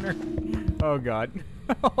corner. Oh god.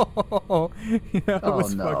 That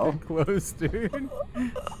was no. fucking close, dude.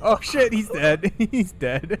 Oh shit, he's dead. He's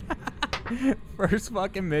dead. First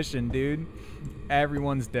fucking mission, dude.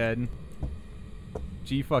 Everyone's dead.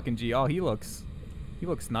 G fucking G. Oh, he looks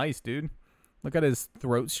nice, dude. Look at his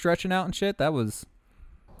throat stretching out and shit. That was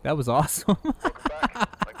awesome.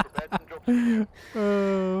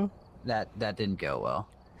 That didn't go well.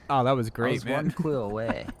 Oh, that was I great, was man. one clue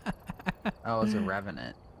away. I was a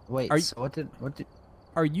revenant. Wait, Are you- so what did?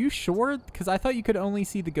 Are you sure? Because I thought you could only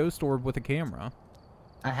see the ghost orb with a camera.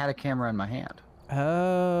 I had a camera in my hand.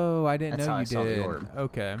 Oh, I didn't That's know how you I saw the did. orb.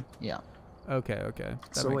 Okay. Yeah. Okay. That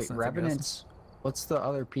So makes wait, sense, I guess. revenants. What's the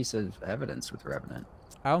other piece of evidence with revenant?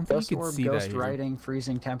 I don't think Ghost you could orb, see ghost that here. writing,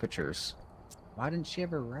 freezing temperatures. Why didn't she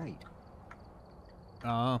ever write?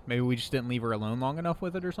 Maybe we just didn't leave her alone long enough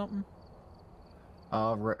with it or something?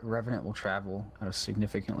 Revenant will travel at a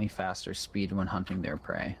significantly faster speed when hunting their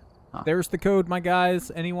prey. Huh. There's the code, my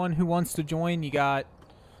guys. Anyone who wants to join, you got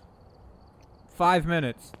 5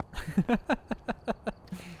 minutes.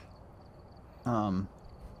 What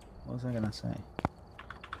was I gonna say?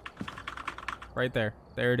 Right there.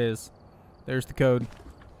 There it is. There's the code.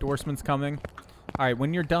 Endorsement's coming. Alright,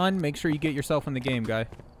 when you're done, make sure you get yourself in the game, guy.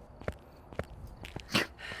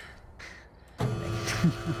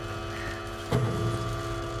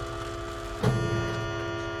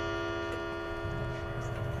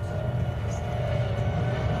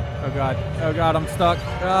 god. Oh god, I'm stuck.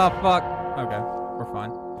 Oh fuck. Okay, we're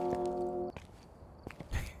fine.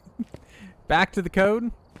 Back to the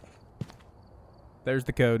code. There's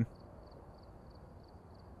the code.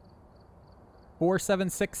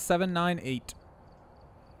 476798.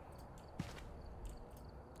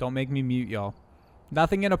 Don't make me mute y'all.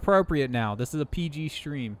 Nothing inappropriate now. This is a PG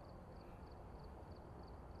stream.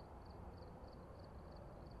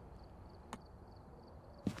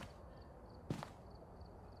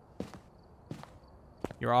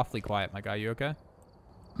 You're awfully quiet, my guy. You okay?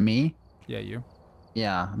 Me? Yeah, you.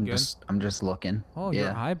 Yeah, I'm just looking. Oh, yeah.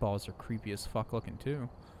 your eyeballs are creepy as fuck looking too.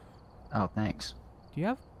 Oh, thanks. Do you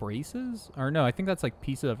have braces? Or no, I think that's like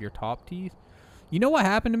pieces of your top teeth. You know what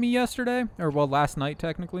happened to me yesterday? Or well, last night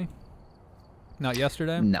technically. Not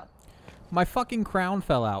yesterday? No. My fucking crown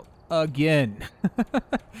fell out. Again.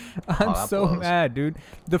 I'm so mad, dude.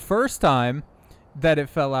 The first time that it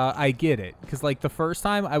fell out, I get it. Because like the first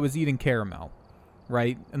time I was eating caramel.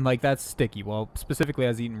 Right? And like that's sticky. Well, specifically I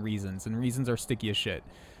was eating raisins. And raisins are sticky as shit.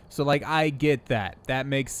 So like I get that. That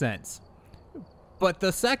makes sense. But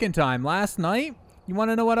the second time, last night, you want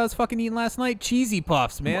to know what I was fucking eating last night? Cheesy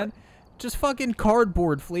Puffs, man. What? Just fucking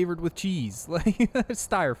cardboard flavored with cheese. Like,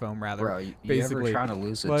 styrofoam, rather. Bro, you basically. ever trying to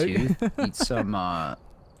lose a tooth? Eat some,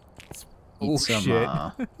 shit.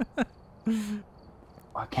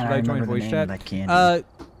 Why can't I join voice chat?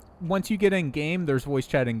 Once you get in game, there's voice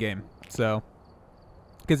chat in game. So,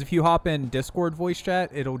 because if you hop in Discord voice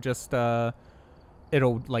chat, it'll just,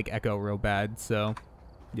 it'll, like, echo real bad. So,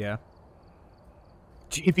 yeah.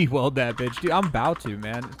 GB weld that bitch. Dude, I'm about to,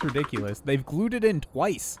 man. It's ridiculous. They've glued it in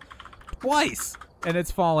twice. Twice! And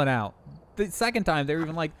it's fallen out. The second time, they were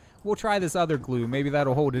even like, we'll try this other glue. Maybe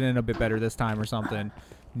that'll hold it in a bit better this time or something.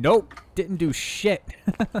 Nope. Didn't do shit.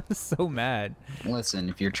 So mad. Listen,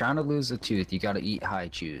 if you're trying to lose a tooth, you gotta eat high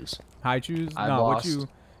chews. High chews? No, what you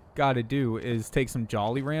gotta do is take some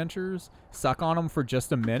Jolly Ranchers, suck on them for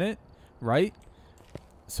just a minute, right?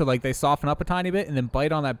 So, like, they soften up a tiny bit, and then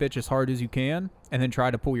bite on that bitch as hard as you can, and then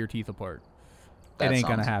try to pull your teeth apart. It ain't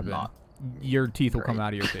gonna happen. Your teeth will come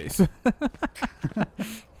out of your face.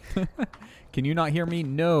 Can you not hear me?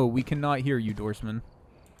 No, we cannot hear you, Dorsman.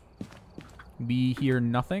 We hear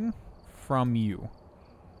nothing from you.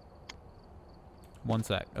 One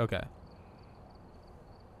sec. Okay.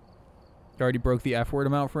 You already broke the F word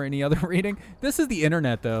amount for any other rating. This is the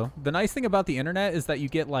internet, though. The nice thing about the internet is that you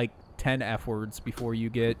get, like, 10 F words before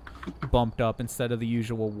you get bumped up instead of the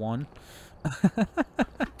usual 1.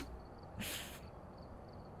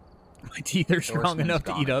 My teeth are strong enough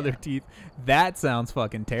to eat other teeth. That sounds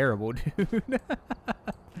fucking terrible, dude.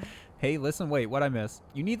 Hey, listen, wait, what'd I miss?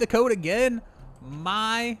 You need the code again?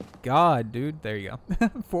 My God, dude. There you go.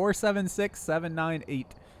 476798.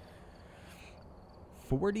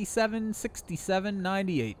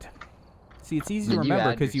 476798. See, it's easy to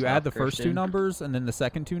remember because you add the first two numbers and then the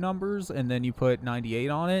second two numbers, and then you put 98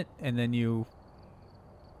 on it, and then you...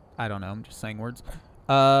 I don't know. I'm just saying words.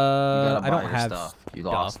 I don't have stuff. You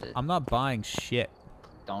lost it. I'm not buying shit.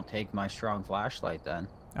 Don't take my strong flashlight then.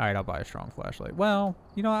 All right, I'll buy a strong flashlight. Well,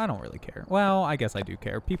 you know, I don't really care. Well, I guess I do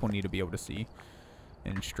care. People need to be able to see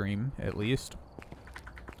in stream, at least.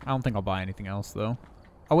 I don't think I'll buy anything else, though.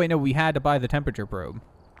 Oh, wait, no, we had to buy the temperature probe.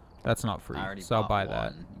 That's not free, so I'll buy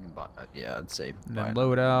that. You can buy, yeah, I'd say. And then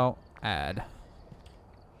load out, add.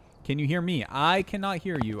 Can you hear me? I cannot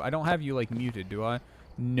hear you. I don't have you, like, muted, do I?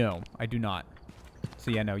 No, I do not.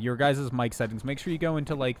 So, yeah, no, your guys' mic settings. Make sure you go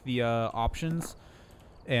into, like, the options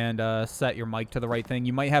and set your mic to the right thing.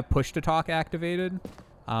 You might have push-to-talk activated.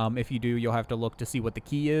 If you do, you'll have to look to see what the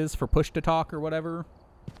key is for push-to-talk or whatever.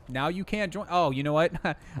 Now you can't join. Oh, you know what?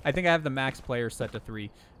 I think I have the max player set to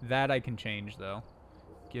 3. That I can change, though.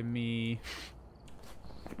 Give me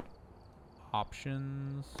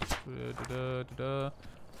options.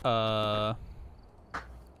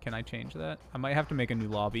 Can I change that? I might have to make a new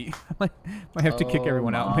lobby. I might have to kick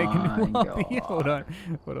everyone out and make a new lobby. Hold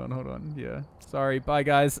on. Yeah. Sorry. Bye,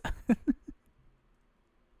 guys.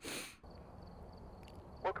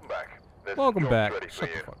 Welcome back. Welcome back. Shut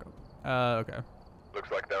the fuck up. Okay. Looks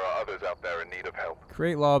like there are others out there in need of help.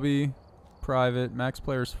 Create lobby. Private. Max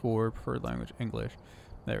players 4. Preferred language English.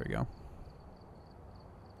 There we go.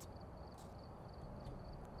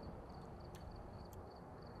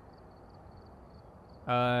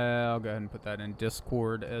 I'll go ahead and put that in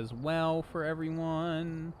Discord as well for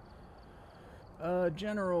everyone.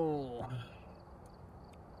 General.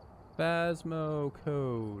 Phasmo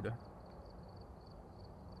code.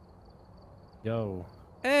 Yo.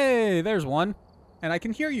 Hey, there's one. And I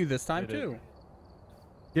can hear you this time, too.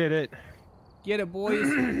 Get it. Get it, boys.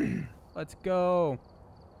 Let's go.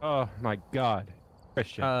 Oh, my God.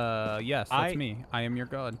 Christian. Yes, that's me. I am your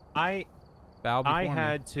god. Bow before I me.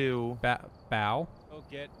 had to bow. go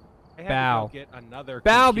get. I had Bow. to go get another.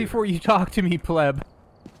 Bow computer. before you talk to me, pleb.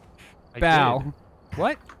 I Bow. did.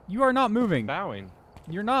 What? You are not moving. Bowing.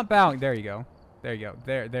 You're not bowing. There you go. There you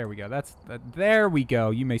go. There we go. There we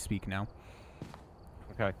go. You may speak now.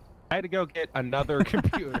 Okay. I had to go get another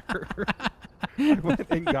computer. I went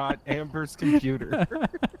and got Amber's computer.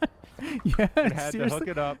 Yeah, And had to seriously. hook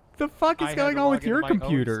it up. The fuck is I had going to on log with your into my own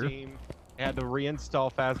computer? Steam. I had to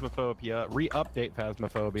reinstall Phasmophobia, re-update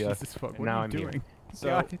Phasmophobia. Jesus fuck, and what now are I'm you here. doing? So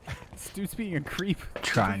God, this dude's being a creep.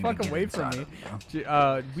 Trying Get the to fuck get away from inside me.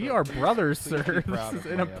 of you. We are brothers, sir. Please be proud This is of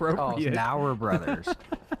me. Oh, inappropriate. now we're brothers,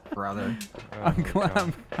 brother. I'm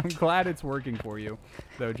glad. I'm glad it's working for you,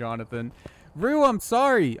 though, Jonathan. Rue, I'm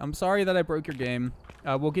sorry. I'm sorry that I broke your game.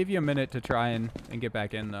 We'll give you a minute to try and get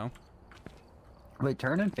back in, though. Wait,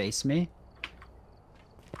 turn and face me.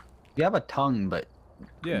 You have a tongue, but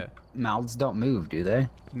Yeah. mouths don't move, do they?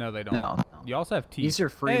 No, they don't. No. You also have teeth. These are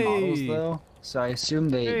free models, though, so I assume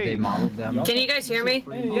they modeled them. Can you guys hear me?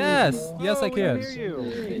 Yes. Yes, I we can can. hear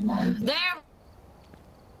you. There.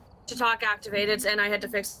 To talk activated, and I had to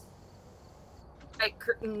fix.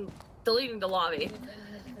 Deleting the lobby.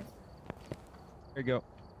 There you go.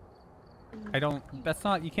 I don't. That's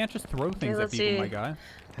not. You can't just throw things at let's people, see. my guy.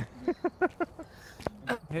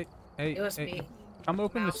 Hey, hey, USB. hey. Come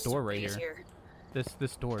open this Mouse door right is here.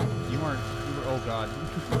 This door. You weren't. Oh God.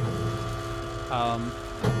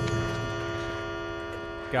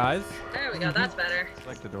 Guys. There we go. That's better.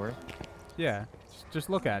 Select the door. Yeah. Just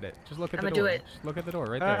look at it. Just look at I'ma the do door. it. Just look at the door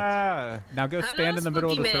right there. Ah! Now go I'm stand not in the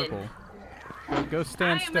middle of the spooky circle. Go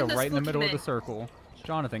stand I am still, the right in the spooky middle of man. the circle.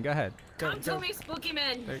 Jonathan, go ahead. Come to me, spooky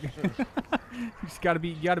men. There you go. You just gotta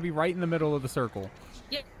be right in the middle of the circle.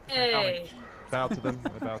 Yay. Bow to them. I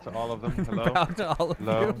bow to all of them. Hello. Bow to all of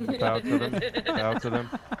Hello. you. Bow to them. Bow to them.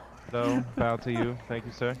 Hello. Bow to you. Thank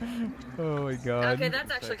you, sir. Oh my God. Okay, that's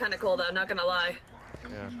actually kind of cool, though. Not gonna lie.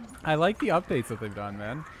 Yeah. I like the updates that they've done,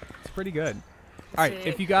 man. It's pretty good. All right, See.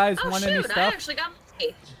 if you guys Oh want shoot! any I stuff, actually got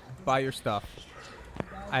money. buy your stuff.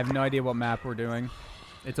 I have no idea what map we're doing.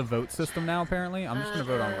 It's a vote system now, apparently. I'm just gonna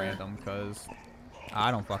vote on random because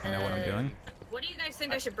I don't fucking know what I'm doing. What do you guys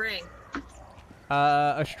think I should bring?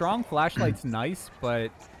 A strong flashlight's nice,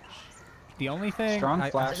 but the only thing Strong I-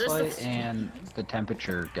 flashlight and the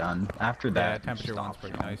temperature gun. After that, temperature stop one's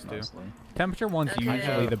pretty strong nice, too. mostly. temperature one's Okay.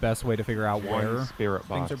 usually the best way to figure out One where spirit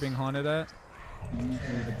box. things are being haunted at.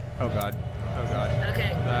 Oh God. Oh God.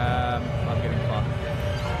 Okay. I'm getting fucked.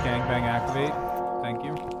 Gangbang activate. Thank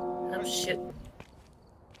you. Oh shit.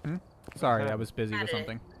 Sorry, I was busy with Got it.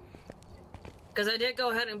 something. Because I did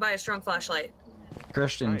go ahead and buy a strong flashlight.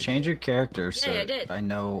 Christian, Nice. change your character so I did. I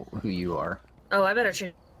know who you are. Oh, I better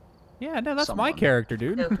change. Yeah, no, that's my Someone. character,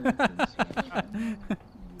 dude.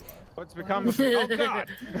 What's become of Oh God!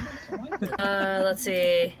 Let's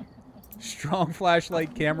see. Strong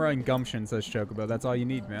flashlight, camera, and gumption, says Chocobo. That's all you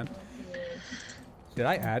need, man. Did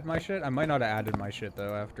I add my shit? I might not have added my shit,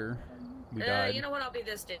 though, after we died. You know what? I'll be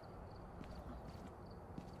this dude.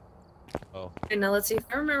 Oh. Okay, now let's see. If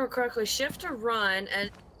I remember correctly, shift to run and.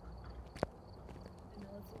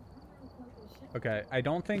 Okay, I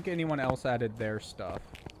don't think anyone else added their stuff.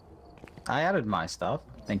 I added my stuff.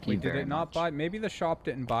 Thank you Wait, did very it not much. buy? Maybe the shop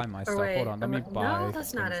didn't buy my stuff. wait, Hold on, let me no, buy.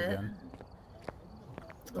 that's not things it. Again.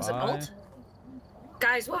 Was it Bye. Alt?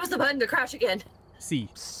 Guys, what was the button to crash again? C.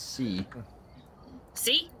 C.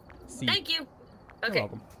 C? C. Thank you. You're Okay.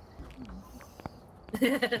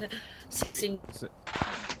 welcome. 16.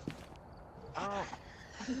 Oh.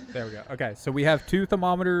 There we go. Okay, so we have 2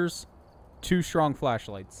 thermometers, 2 strong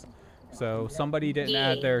flashlights. So somebody didn't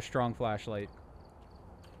add Yay. their strong flashlight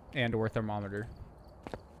and or thermometer.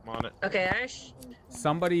 I'm on it. Okay,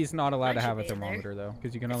 Somebody's not allowed Mine to should have a be in there. thermometer though,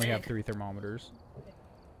 because you can only have Okay. 3 thermometers.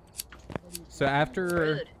 So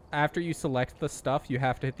after Rude. you select the stuff, you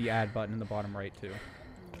have to hit the add button in the bottom right too.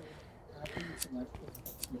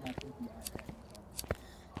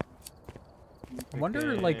 I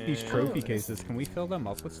wonder, like, these trophy cases, can we fill them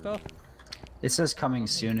up with stuff? It says coming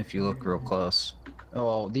soon if you look real close.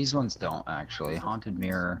 Oh, these ones don't actually. Haunted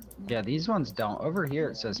mirror. Yeah, these ones don't. Over here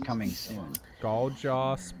it says coming soon. Gall,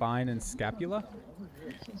 jaw, spine, and scapula?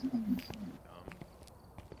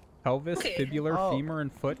 Pelvis, Okay. fibular, Oh. femur,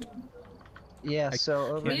 and foot? Yeah, I so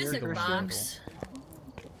over can't here, hear Music the Christian, box.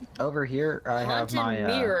 over here I have Haunted my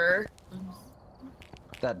mirror.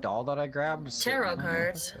 that doll that I grabbed. Tarot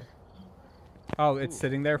cards. Oh, it's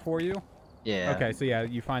sitting there for you? Yeah. Okay, so yeah,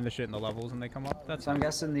 you find the shit in the levels and they come up. That's So I'm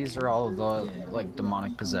guessing these are all of the like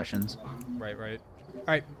demonic possessions. right, right.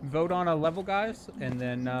 Alright, vote on a level, guys, and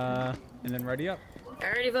then ready up. I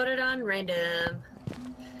already voted on random.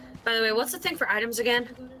 By the way, what's the thing for items again?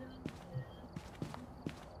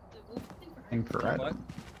 Thing for What? item.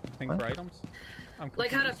 Thing What? for items? I'm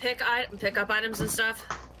Like how to confused. pick up items and stuff?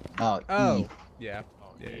 Oh, Oh, E. yeah.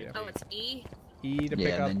 Yeah. Oh, it's E? E to Yeah,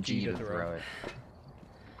 pick and up, then G G to throw. it.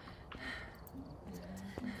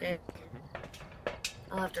 Okay.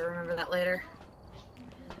 I'll have to remember that later.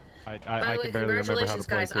 I By the way, can barely remember how to congratulations,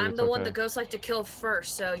 play guys. too. I'm It's the one okay. that ghosts like to kill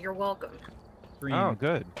first, so you're welcome. Green. Oh,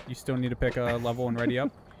 good. You still need to pick a level and ready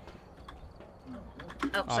up.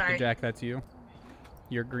 Oh, Off sorry. the Jack, that's you.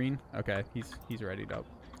 You're green? Okay, he's readied up.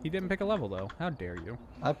 He didn't pick a level though. How dare you?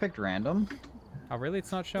 I picked random. Oh really?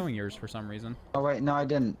 It's not showing yours for some reason. Oh wait, no, I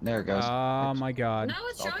didn't. There it goes. Oh my god. No,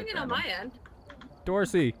 it's I'll showing pick it on random. my end.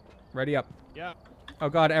 Dorsey, ready up. Yeah. Oh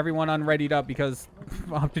god, everyone unreadied up because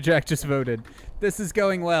Jack just voted. This is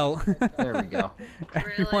going well. There we go.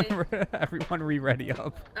 Everyone re-ready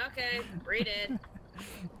up. Okay, read it.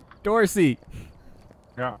 Dorsey,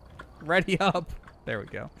 Yeah. ready up. There we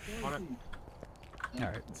go. On it.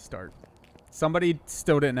 Alright, start. Somebody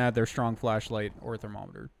still didn't add their strong flashlight or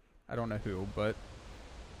thermometer. I don't know who, but...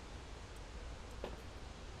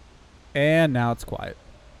 And now it's quiet.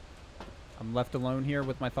 I'm left alone here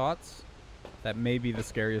with my thoughts. That may be the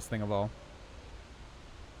scariest thing of all.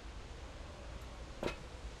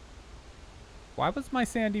 Why was my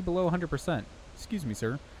sandy below 100%? Excuse me,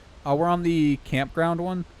 sir. We're on the campground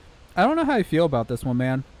one. I don't know how I feel about this one,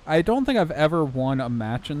 man. I don't think I've ever won a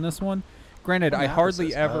match in this one. Granted, What I map is hardly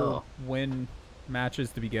this? ever Oh. win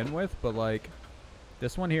matches to begin with, but like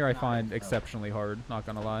this one here I find exceptionally hard, not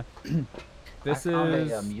gonna lie. This I found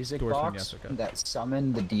is a music Dorsman, box yes, okay. that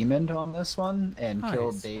summoned the demon on this one and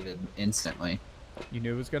killed Nice. David instantly. You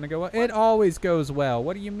knew it was gonna go well? It always goes well.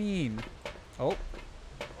 What do you mean? Oh.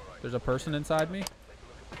 There's a person inside me.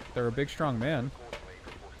 They're a big strong man.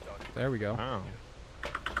 There we go. Wow.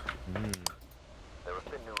 Mm.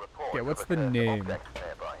 Yeah, what's the name?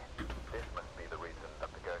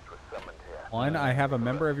 One, I have a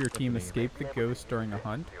member of your team escape the ghost during a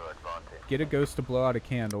hunt. Get a ghost to blow out a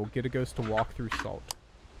candle. Get a ghost to walk through salt.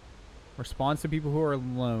 Responds to people who are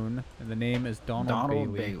alone, and the name is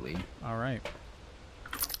Donald Bailey. All right.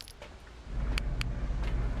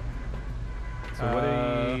 So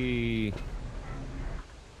what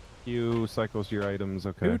you cycles your items,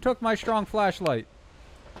 okay. Who took my strong flashlight?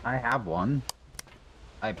 I have one.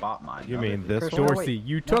 I bought mine. You No, mean this Christian, one? wait, Dorsey,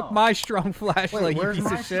 you took no. my strong flashlight, Wait, you where's piece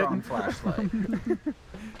my of shit. strong flashlight?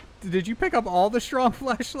 Did you pick up all the strong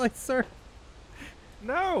flashlights, sir?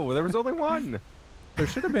 No, there was only one. There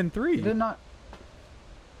should have been 3. Did not.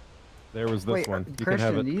 There was this Wait, one. You Christian, can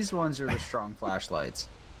have it. these ones are the strong flashlights.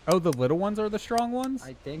 Oh, the little ones are the strong ones?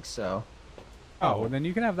 I think so. Oh, well, then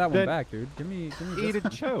you can have that one Then- back, dude. Give me Eat this it,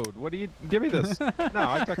 chode. What do you? Give me this. No,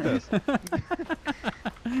 I took this.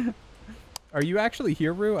 one. Are you actually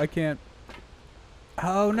here, Rue? I can't...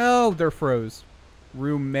 Oh, no! They're froze.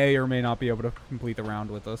 Rue may or may not be able to complete the round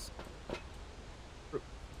with us.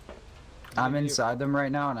 I'm inside them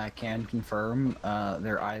right now, and I can confirm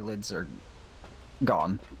their eyelids are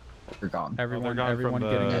gone. They're gone. Everyone, They're gone everyone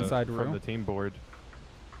from getting the- inside from Rue? the team board.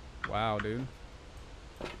 Wow, dude.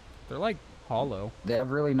 They're like hollow. They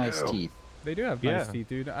have really nice teeth. They do have nice Yeah. teeth,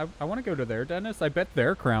 dude. I want to go to their dentist. I bet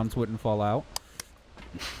their crowns wouldn't fall out.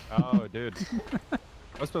 Oh, dude.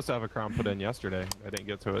 I was supposed to have a crown put in yesterday. I didn't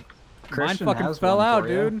get to it. Christian Mine fucking has fell one out, for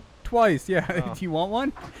you. dude. Twice, yeah. Oh. Do you want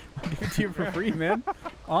one? I'll give it to you for free, man.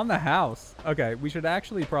 On the house. Okay, we should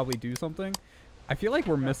actually probably do something. I feel like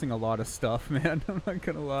we're missing a lot of stuff, man. I'm not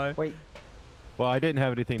gonna lie. Wait, Well, I didn't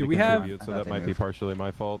have anything Do to we have- contribute, so I that thought might they be moved. partially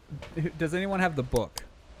my fault. Does anyone have the book?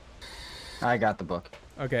 I got the book.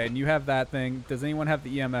 Okay, and you have that thing. Does anyone have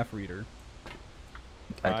the EMF reader?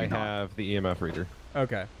 I do not. have the EMF reader.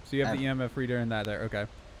 Okay, so you have the I- EMF reader and that there. Okay.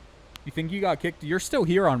 You think you got kicked? You're still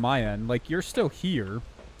here on my end. Like, you're still here.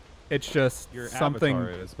 It's just Your something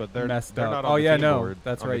avatar is, but they're messed they're up. not on Oh, the yeah, team no, board,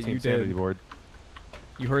 that's on the right, team you sanity did. board.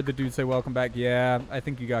 You heard the dude say welcome back. Yeah, I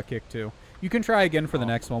think you got kicked too. You can try again for the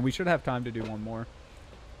next one. We should have time to do one more.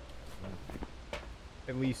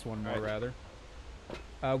 At least one more, Alright.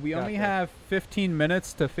 rather. We only Gotcha. have 15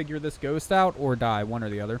 minutes to figure this ghost out or die, one or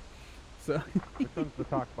the other. So, Which one's the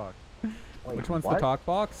talk box? Wait, which one's what? the talk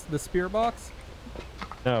box? The spear box?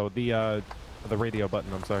 No, the radio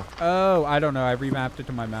button. I'm sorry. Oh, I don't know. I remapped it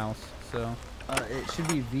to my mouse. So, It should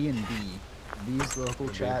be V and B. V is local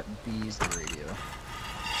chat, B is the radio.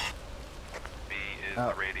 B is Oh.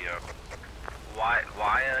 the radio. Why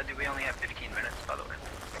do we only have 15 minutes, by the way?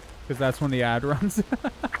 because that's when the ad runs. Oh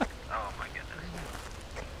my goodness.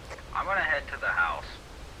 I'm gonna head to the house.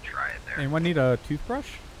 Try it there. Anyone need a toothbrush?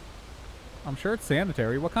 I'm sure it's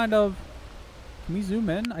sanitary. What kind of... Can we zoom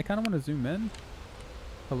in? I kind of want to zoom in.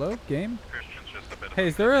 Hello, game? Christian's just a bit Hey,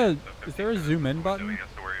 of is there a zoom in button? He has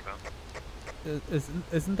to worry about.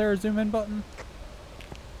 Isn't there a zoom in button?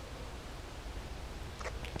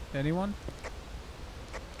 Anyone?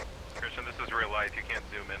 Christian, this is real life. You can't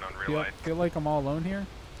zoom in on real life. Feel like I'm all alone here?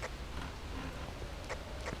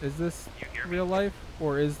 Is this You hear me? real life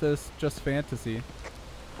or is this just fantasy?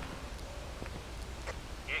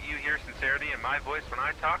 Can't you hear sincerity in my voice when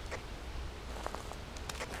I talk?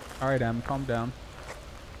 Alright, Em, calm down.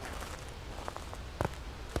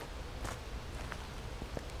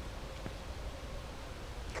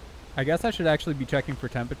 I guess I should actually be checking for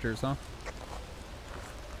temperatures, huh?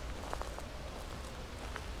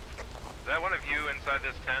 Is that one of you inside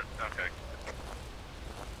this tent? Okay.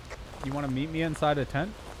 You want to meet me inside a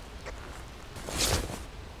tent?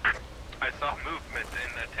 I saw movement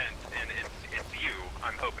in the tent, and it's you.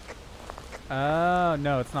 I'm hoping.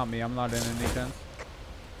 No, it's not me. I'm not in any tents.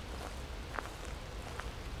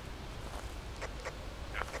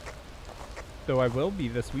 Though I will be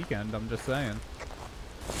this weekend, I'm just saying.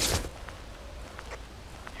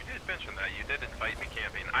 You did mention that. You did invite me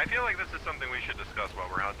camping. I feel like this is something we should discuss while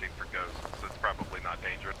we're hunting for ghosts. It's probably not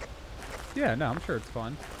dangerous. Yeah, no, I'm sure it's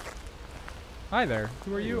fun. Hi there.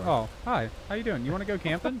 Who are you? Oh, hi. How you doing? You want to go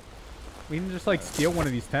camping? We can just like steal one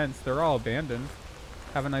of these tents. They're all abandoned.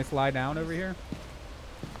 Have a nice lie down over here.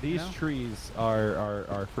 These trees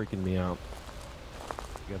are freaking me out.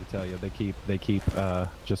 I gotta tell you, they keep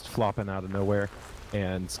just flopping out of nowhere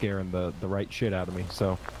and scaring the right shit out of me.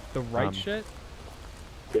 So The right shit?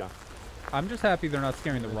 yeah, I'm just happy they're not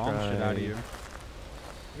scaring the I'm wrong gonna shit out of try- you.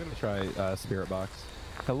 I'm gonna try Spirit Box.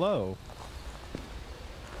 Hello.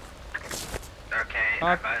 Okay, Uh,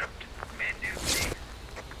 I might have made Noopsy.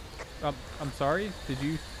 I'm sorry. Did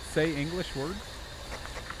you say English words?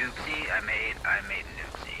 Oopsie, I made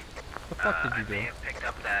Noopsy. The fuck did I you may do? have picked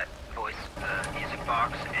up that voice music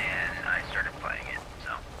box and I started playing it.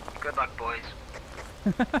 So, good luck, boys.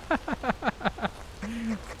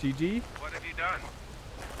 GG? What have you done?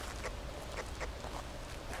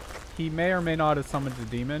 He may or may not have summoned a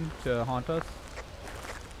demon to haunt us.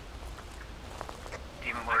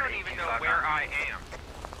 Demon I Word don't even know 18 where I am.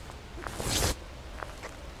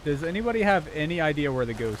 Does anybody have any idea where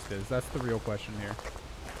the ghost is? That's the real question here.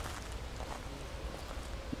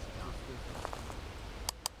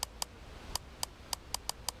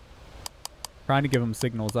 Trying to give them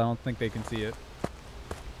signals. I don't think they can see it.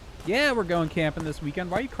 Yeah, we're going camping this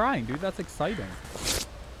weekend. Why are you crying, dude? That's exciting.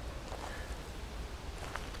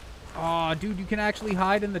 Aw, dude, you can actually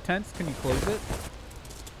hide in the tents. Can you close it?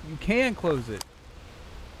 You can close it.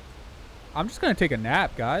 I'm just gonna take a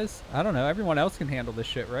nap, guys. I don't know. Everyone else can handle this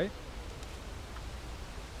shit, right?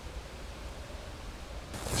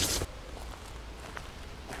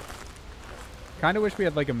 Kind of wish we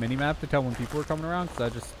had like a mini map to tell when people were coming around, because I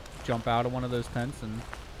just jump out of one of those tents and,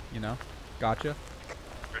 you know, gotcha.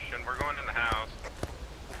 Christian, we're going in the house.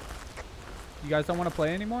 You guys don't want to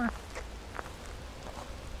play anymore?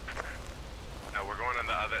 No, we're going in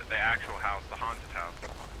the actual house, the haunted house.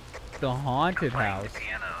 The haunted playing house. the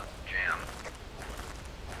piano jam.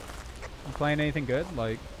 You playing anything good?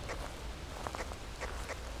 Like,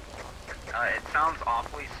 It sounds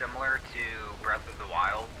awfully similar to Breath of the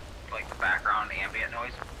Wild, like the background ambient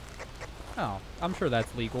noise. oh, I'm sure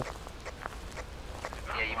that's legal.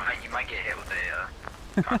 Yeah, you might get hit with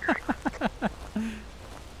a copyright. I'm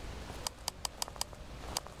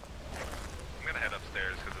gonna head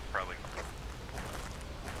upstairs because it's probably.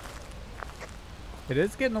 It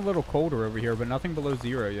is getting a little colder over here, but nothing below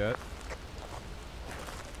 0 yet.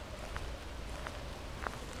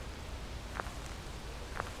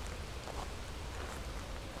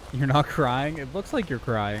 You're not crying? It looks like you're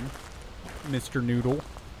crying, Mr. Noodle.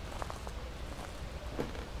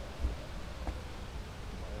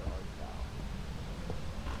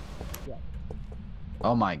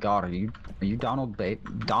 Oh my God, are you Donald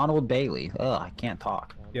Bailey? Ugh, I can't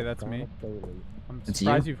talk. Yeah, that's me. I'm It's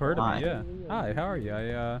surprised you? you've heard of Hi. me, yeah. Hi, how are you?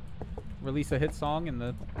 I released a hit song in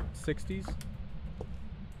the 60s.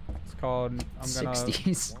 It's called I'm Gonna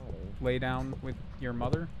 60s. Lay Down With Your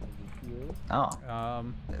Mother. Oh,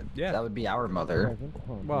 Yeah. that would be our mother.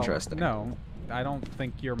 Well, Interesting. no, I don't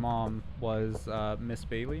think your mom was Miss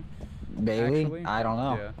Bailey. Bailey? Actually? I don't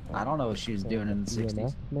know. Yeah. I don't know what she was doing in the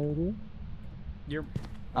 60s. Your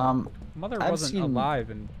Um, mother I've wasn't seen- alive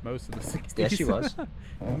in most of the 60s. Yes, she was.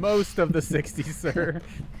 Most of the 60s, sir.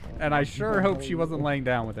 And I sure hope she wasn't laying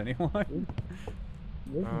down with anyone.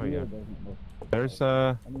 Oh yeah. There's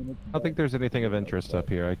I don't think there's anything of interest up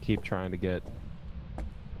here. I keep trying to get.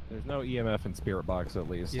 There's no EMF in Spirit Box at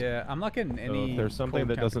least. Yeah, I'm not getting So any. if there's something cold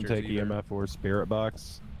that doesn't take temperatures either. EMF or Spirit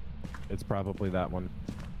Box, it's probably that one.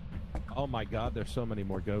 Oh my god, there's so many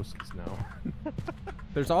more ghosts now.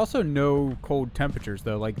 There's also no cold temperatures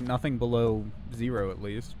though, like nothing below 0 at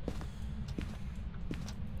least.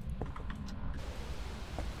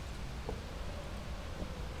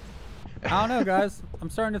 I don't know, guys. I'm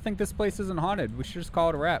starting to think this place isn't haunted. We should just call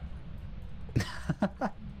it a wrap.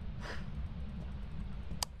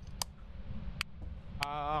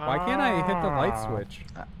 Why can't I hit the light switch?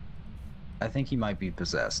 I think he might be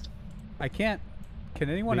possessed. I can't. Can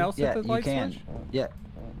anyone else Yeah, hit the you light can. switch? Yeah.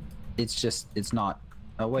 It's just, it's not.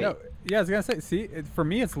 Oh, wait. No, yeah, I was gonna say, see, for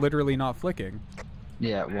me it's literally not flicking.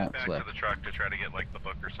 Yeah, it Head won't back flip. to the truck to try to get like the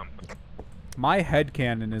book or something. My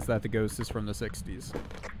headcanon is that the ghost is from the 60s.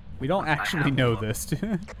 We don't actually know this.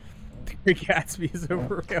 Gary Gatsby is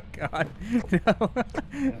over. Oh god. No.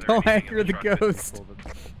 Don't anger the ghost.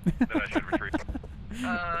 That I should retreat.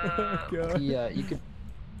 Oh god. Yeah, you could.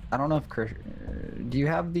 I don't know if Chris. Do you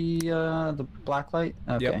have the black light?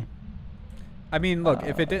 Okay. Yep. I mean, look,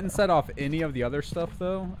 if it didn't set off any of the other stuff,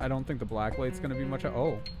 though, I don't think the black light's gonna be much.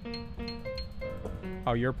 Oh.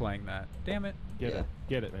 Oh, you're playing that. Damn it.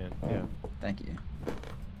 Get it, man. Yeah. Thank you.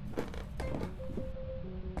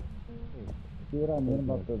 See what I mean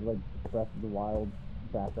about the like Breath of the Wild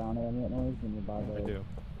background ambient noise when you're by the... I do.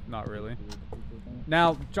 Not really.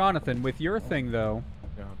 Now, Jonathan, with your thing though,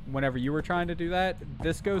 Yeah. whenever you were trying to do that,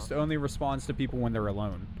 this ghost only responds to people when they're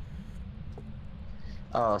alone.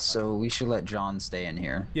 Oh, so we should let John stay in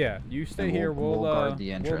here. Yeah, you stay And here. we'll guard the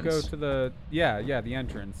We'll entrance. go to the the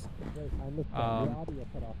entrance. I missed that. The audio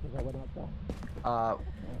cut off because I went outside.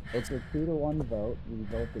 It's a 2-to-1 vote. We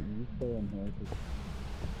vote that you stay in here.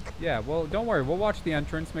 Yeah, well, don't worry. We'll watch the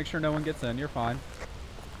entrance. Make sure no one gets in. You're fine.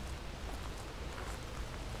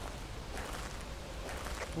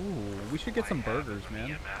 Ooh, we should get some burgers,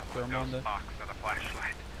 man. Throw them on the... box and a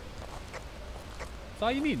flashlight. That's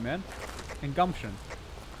all you need, man. And gumption.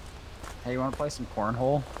 Hey, you want to play some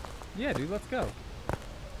cornhole? Yeah, dude, let's go.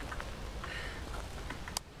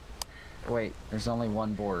 Wait, there's only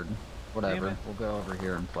one board. Whatever. it. We'll go over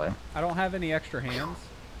here and play. I don't have any extra hands.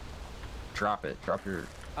 Drop it. Drop your...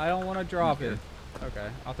 I don't want to drop Okay. it. Okay,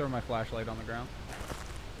 I'll throw my flashlight on the ground.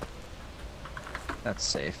 That's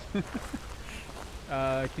safe.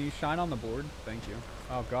 Can you shine on the board? Thank you.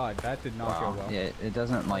 Oh god, that did not Wow. go well. Yeah, it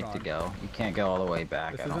doesn't like to on. go. You can't go all the way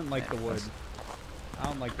back. This I don't isn't like the think. wood. I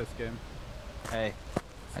don't like this game. Hey,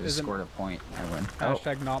 I just Isn't- scored a point. I win. Oh,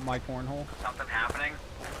 Hashtag not my cornhole. Something happening?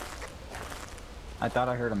 I thought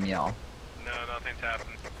I heard him yell. No, nothing's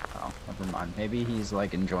happened. Oh, never mind. Maybe he's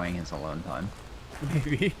like enjoying his alone time.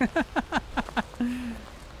 Maybe.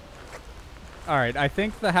 Alright, I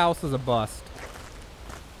think the house is a bust.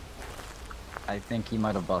 I think he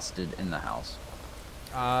might have busted in the house.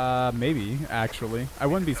 Maybe, actually. I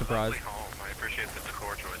wouldn't be It's a surprised. lovely home. I appreciate the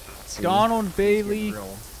decor choices. See? Donald He's Bailey. getting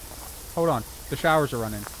real- Hold on. The showers are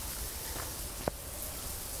running.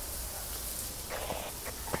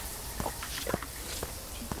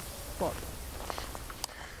 Fuck.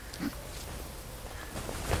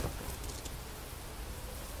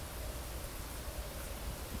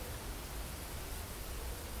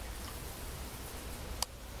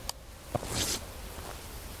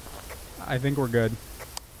 I think we're good.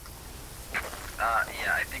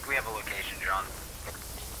 Yeah, I think we have a location, John.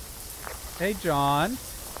 Hey, John.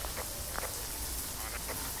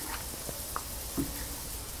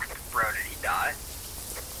 Bro, did he die?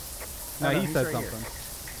 No, no, he he's said right here.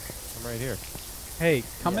 something. I'm right here. Hey,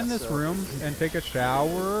 come Yeah, in this so- room and take a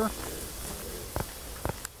shower.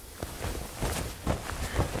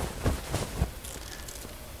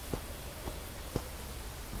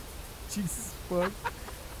 Jesus fuck.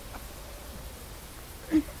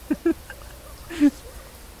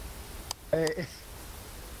 Hey,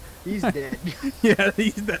 he's dead. Yeah,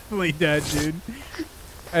 he's definitely dead, dude.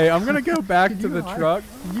 Hey, I'm gonna go back to the truck.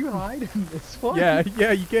 Can you hide in this one? Yeah,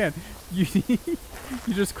 yeah, you can. You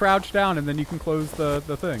you just crouch down and then you can close the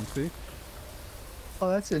thing. See? Oh,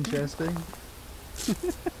 that's interesting.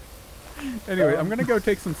 Anyway, I'm gonna go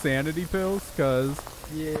take some sanity pills, cause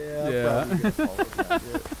Yeah. Yeah. probably gonna fall with that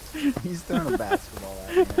shit. He's throwing a basketball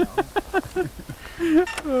at me now.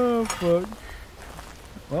 oh fuck.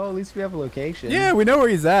 Well, at least we have a location. Yeah, we know where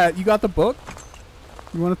he's at. You got the book?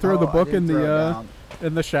 You want to throw the Oh, I book did in throw it the down.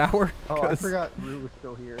 in the shower? Oh, I 'Cause- forgot Rue was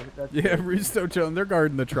still here. That's Yeah, good. Rue's still chilling. They're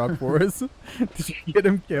guarding the truck for us. Did you get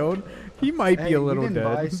him killed? He might Hey, be a little we didn't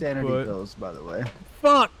dead. buy sanity but... pills, by the way.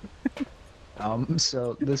 Fuck!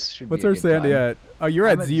 So this should What's be a our good sanity time. at? Oh, you're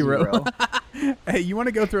I'm at 0. zero. Hey, you want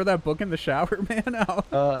to go throw that book in the shower, man?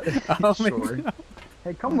 I'll make Sure. some-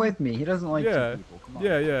 Hey, come with me. He doesn't like Yeah. two people. Come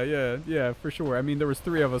on. Yeah, for sure. I mean, there was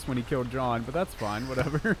 3 of us when he killed John, but that's fine.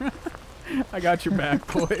 Whatever. I got your back,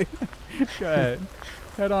 boy. Go ahead.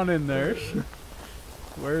 Head on in there.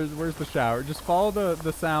 Where's the shower? Just follow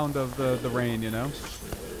the sound of the rain, you know?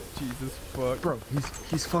 Jesus fuck. Bro,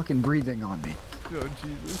 he's fucking breathing on me. Oh,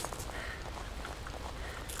 Jesus.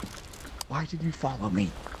 Why did you follow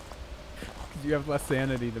me? Because you have less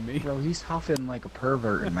sanity than me. Bro, he's huffing like a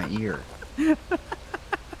pervert in my ear.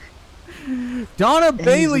 Donna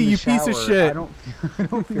Bailey, you piece of shower. shit. I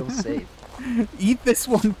don't feel safe. Eat this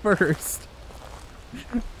one first.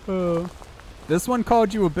 This one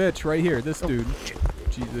called you a bitch right here. This dude.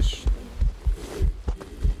 Jesus.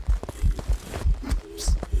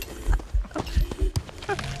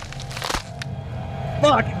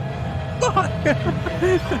 Fuck! Fuck!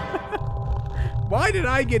 Why did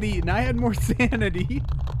I get eaten? I had more sanity.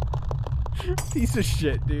 Piece of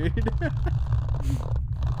shit, dude.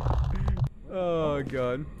 Oh,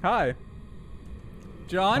 God. Hi.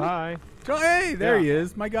 John? Hi. John, hey, there Yeah. he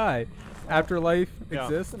is, my guy. Afterlife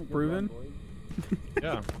exists, proven.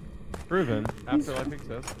 Yeah. Proven. Afterlife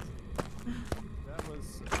exists. That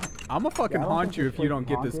was... I'm gonna fucking Yeah, I don't haunt think you this if you place don't is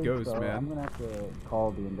get this haunted, ghost, so I'm man. gonna have to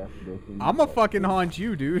call the investigation. I'm gonna fucking haunt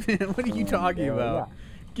you, dude. What are you And, talking about? yeah.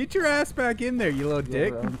 Get your ass back in there, you little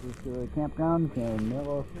dick. Whoever owns this campground can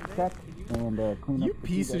mail us a check and clean You up the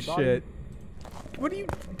piece of dead bodies. shit. What do you...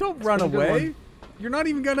 Don't run been a good away. You're not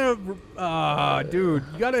even gonna... dude,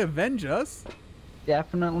 you gotta avenge us.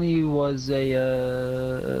 Definitely was a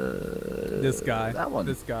This guy. That one.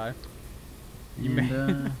 This guy. You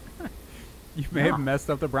And, may... You may have messed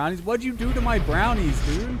up the brownies. What'd you do to my brownies,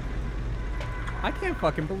 dude? I can't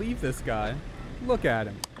fucking believe this guy. Look at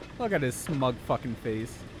him. Look at his smug fucking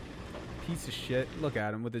face. Piece of shit. Look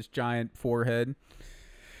at him with his giant forehead.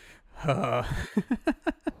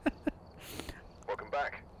 Welcome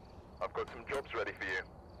back. I've got some jobs ready for you.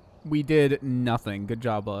 We did nothing. Good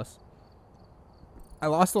job, us. I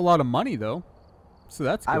lost a lot of money, though. So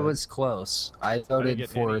that's good. I was close. I voted get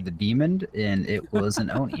for any. the demon, and it was an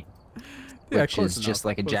Oni, Yeah, which close is just enough,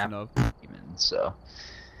 like a close Japanese enough. demon. So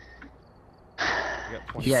You got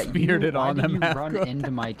 20 yeah, Speared it why on did them, you run Malcolm.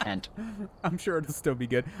 into my tent? I'm sure it'll still be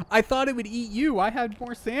good. I thought it would eat you. I had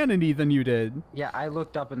more sanity than you did. Yeah, I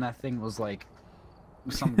looked up and that thing was like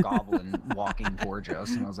some goblin walking towards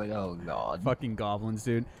us, and I was like, oh god. Fucking goblins,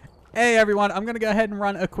 dude. Hey, everyone. I'm going to go ahead and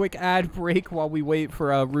run a quick ad break while we wait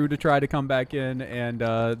for Rue to try to come back in. And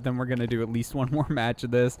then we're going to do at least one more match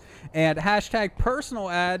of this. And hashtag personal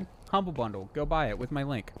ad, Humble Bundle. Go buy it with my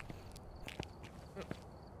link.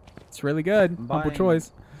 It's really good. Humble buying-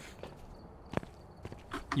 choice.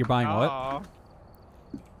 You're buying what? Aw.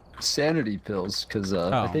 Sanity pills, because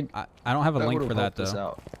Oh, I think I don't have a that link would've for that, helped us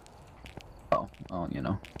though. out. Oh, you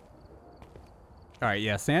know. All right,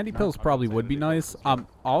 yeah, sandy pills probably would be nice. I'm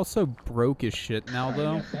also broke as shit now,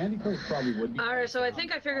 though. Alright, so I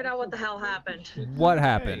think I figured out what the hell happened. What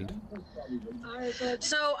happened?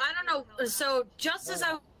 So, I don't know. So, just as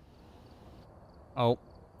I... Oh,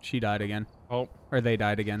 she died again. Oh, Or they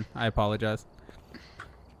died again. I apologize.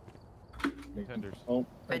 contenders.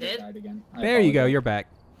 I did? There you go. You're back.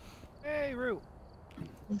 Hey, Rue.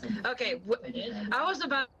 Okay, I was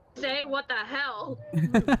about to say, what the hell?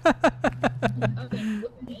 Okay,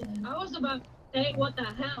 I was about to say, what the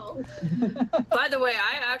hell? By the way,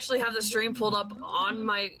 I actually have the stream pulled up on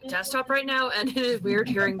my desktop right now, and it is weird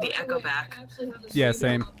hearing the echo back. Yeah,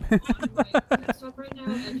 same.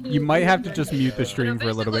 You might have to just mute the stream for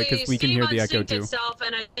a little bit because we can hear the echo too. Itself,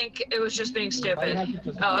 and I think it was just being stupid.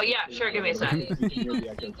 Oh yeah, sure, give me a second.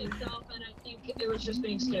 It was just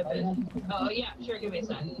being stupid. Oh yeah, sure, give me a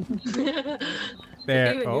second.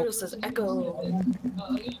 There. Even Oh, Noodle says echo.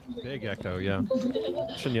 Big echo, yeah.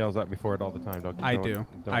 Shin yells at me for it all the time. Don't, I don't- do.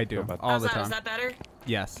 don't I feel do. bad. All the Is time. that better?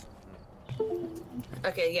 Yes.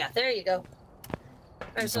 Okay, yeah, there you go.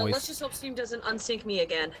 Alright, so Voice. let's just hope Steam doesn't unsync me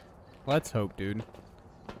again. Let's hope, dude.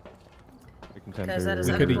 The Because that is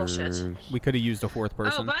We utter could bullshit. We could have used a fourth Oh,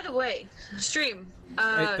 person. by the way, stream.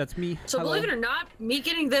 Hey, that's me. So Hello. believe it or not, me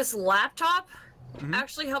getting this laptop Mhm.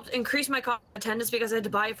 actually helped increase my attendance because I had to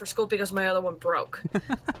buy it for school because my other one broke. There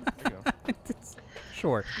you go.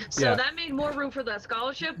 Sure. So Yeah. that made more room for that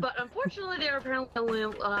scholarship, but unfortunately they are apparently only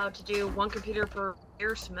allowed to do one computer per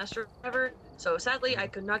year, semester, whatever. So sadly, I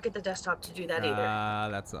could not get the desktop to do that either.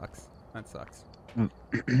 That sucks. That sucks.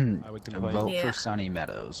 I would complain. Vote Yeah. for Sunny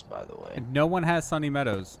Meadows, by the way. And no one has Sunny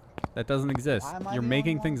Meadows. That doesn't exist. You're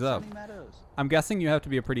making things up. I'm guessing you have to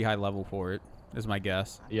be a pretty high level for it. Is my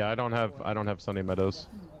guess. Yeah, I don't have Sunny Meadows.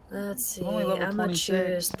 Let's see, Only level I'm gonna 26.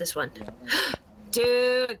 choose this one.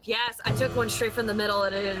 Dude, yes, I took one straight from the middle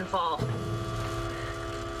and it didn't fall.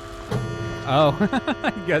 Oh,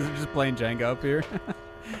 you guys are just playing Jenga up here.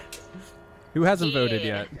 Who hasn't voted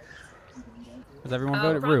Yeah. yet? Has everyone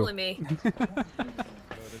voted? Probably Rue. me.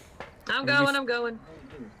 I'm going.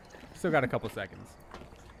 Still got a couple seconds.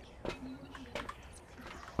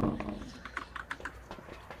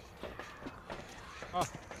 Oh.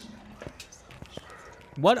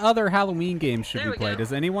 What other Halloween games should There we we play? go.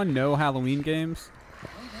 Does anyone know Halloween games?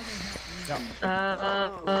 Dead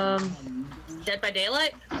by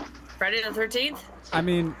Daylight? Friday the 13th? I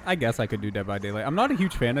mean, I guess I could do Dead by Daylight. I'm not a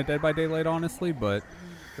huge fan of Dead by Daylight, honestly, but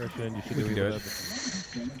Christian, you should we can do do it.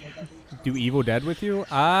 it. Do Evil Dead with you?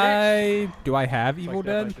 Do I have Evil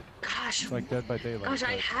Dead? Gosh. It's like Dead by Daylight. Gosh,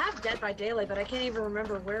 I but- have Dead by Daylight, but I can't even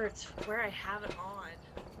remember where I have it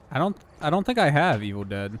on. I don't think I have Evil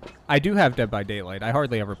Dead. I do have Dead by Daylight. I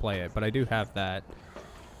hardly ever play it, but I do have that.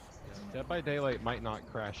 Dead by Daylight might not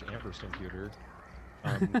crash Amber's computer.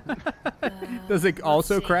 Does it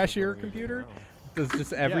also see. crash your computer? Does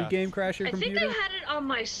just every Yeah. game crash your I think computer? I had it on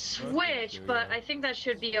my Switch, but I think that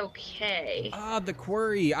should be okay. Ah, the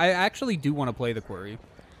Quarry. I actually do want to play the Quarry.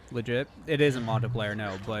 Legit. It isn't multiplayer,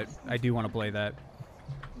 no, but I do want to play that.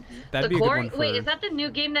 That'd be a good one for... Wait, is that the new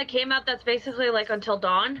game that came out that's basically like Until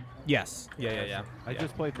Dawn? Yes. Yeah. I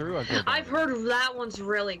just played through Until Dawn. I've heard that one's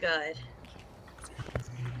really good.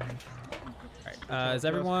 Alright, is Just played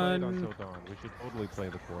everyone... Until Dawn. We should totally play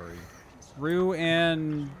the Quarry. Rue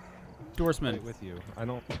and Play Dorsman, it with you. I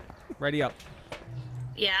don't. ready up.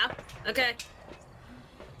 Yeah? Okay.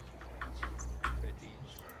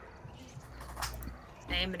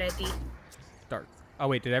 I'm ready. Start. Oh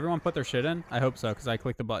wait, did everyone put their shit in? I hope so, because I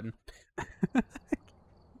clicked the button.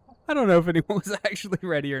 I don't know if anyone was actually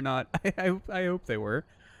ready or not. I hope they were.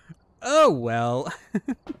 Oh well.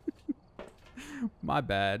 My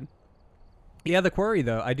bad. Yeah, the Quarry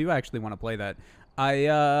though. I do actually want to play that.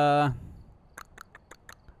 I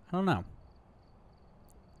don't know.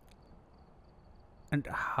 And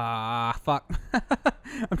fuck.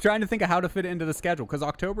 I'm trying to think of how to fit it into the schedule because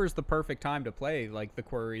October is the perfect time to play like the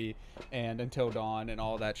Quarry and Until Dawn and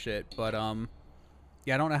all that shit. But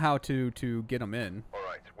yeah, I don't know how to get them in. All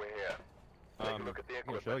right, we're here.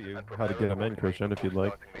 I'll show you how to get them in, Christian, if you'd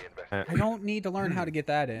like. I don't need to learn how to get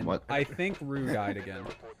that in. What? I think Rue died again.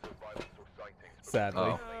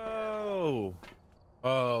 Sadly.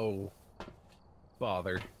 Oh.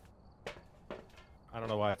 Father. I don't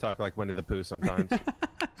know why I talk like Winnie the Pooh sometimes.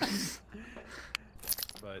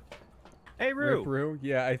 But hey, Rue. Rip Rue?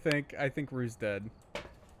 Yeah, I think Rue's dead.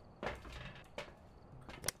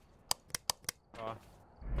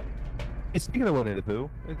 It's speaking of Winnie the Pooh,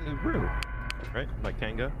 it's Rue, right? Like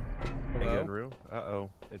Kanga. Hello? Kanga and Rue. Uh-oh.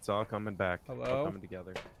 It's all coming back. It's Hello? all coming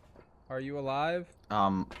together. Are you alive?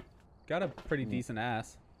 Got a pretty decent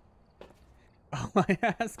ass. All I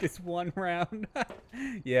ask is one round.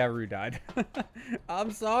 Yeah, Rue died.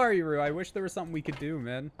 I'm sorry, Rue. I wish there was something we could do,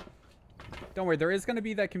 man. Don't worry, there is going to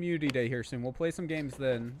be that community day here soon. We'll play some games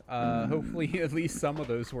then. Hopefully at least some of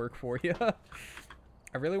those work for you.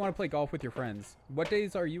 I really want to play golf with your friends. What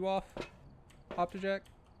days are you off, Optojack?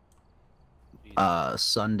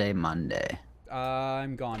 Sunday, Monday.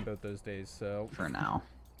 I'm gone both those days, so... For now.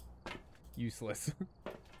 Useless.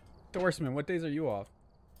 Dorsman, what days are you off?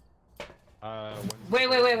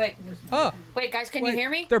 Wait. Oh! Wait, guys, can Wait, you hear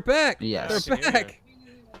me? They're back! Yes. They're back!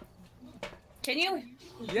 Can you?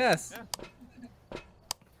 Yes! You're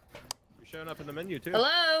showing up in the menu, too.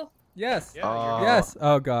 Hello? Yes! Yeah, Yes!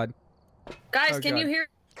 Oh, God. Guys, Oh, can God. you hear?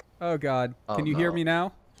 Oh, God. Oh, Can you hear no. me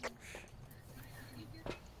now?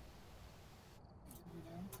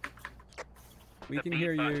 We can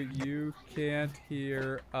hear you. You can't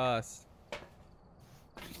hear us.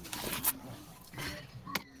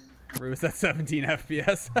 Rue's at 17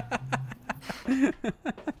 FPS.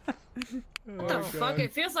 What the fuck?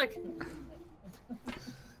 It feels like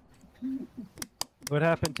What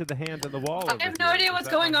happened to the hand in the wall? I have no idea what's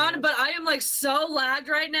going on, but I am like so lagged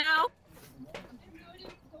right now.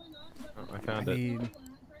 Oh, I found I it.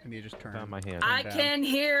 need to just turn. Found my hand. I down. can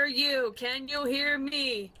hear you. Can you hear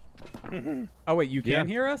me? Oh wait, you can Yeah.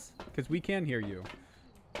 hear us? Because we can hear you.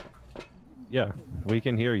 Yeah, we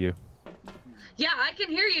can hear you. Yeah, I can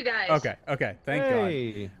hear you guys. Okay. Thank God.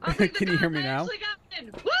 Hey, Oh, thank Can you God, hear me I now? actually got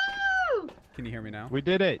in. Woo! Can you hear me now? we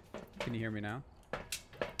did it. Can you hear me now?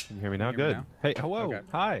 Can you hear me now? Can you hear Good. me Hey, hello. Okay.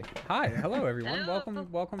 Hi. Hi, hello everyone. Hello.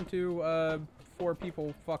 Welcome to 4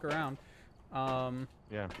 people fuck around.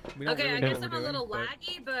 Yeah. We don't Okay, really I know guess what I'm we're a little doing,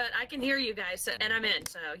 laggy, but I can hear you guys, so, and I'm in.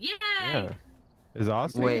 So yay! Yeah. Is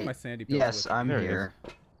Austin? Wait. my sandy pills Yes, with- I'm There it here.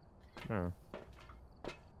 Oh.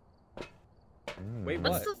 Wait, Mm.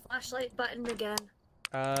 What's what? the flashlight button again?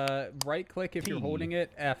 Right click if you're T. holding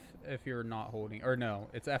it, F if you're not holding. Or no,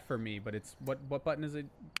 it's F for me, but it's what button is it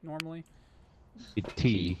normally?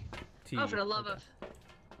 T. T. Oh, for the love okay.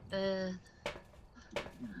 of.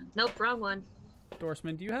 Nope, wrong one.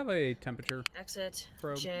 Dorsman, do you have a temperature Exit.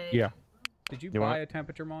 probe? J. Yeah. Did you You buy want- a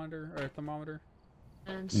temperature monitor or a thermometer?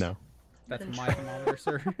 And No. That's my Control. thermometer,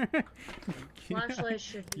 sir. Flashlight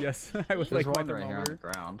should be. Yes, I would There's like my one right here on the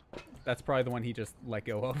thermometer. ground. That's probably the one he just let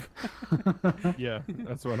go of. Yeah,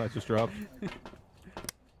 that's the one I just dropped.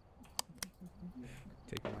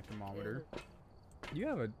 Taking my thermometer. You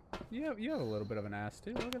have a little bit of an ass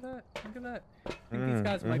too. Look at that. Look at that. I think these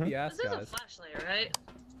guys might be ass This is a guys. flashlight, right?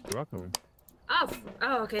 You're welcome.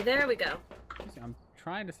 Oh, okay, there we go. I'm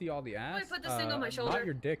trying to see all the ass. put this thing on my shoulder? Not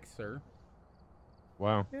your dick, sir.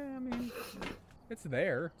 Wow. Yeah, I mean, it's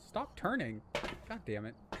there. Stop turning. God damn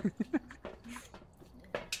it.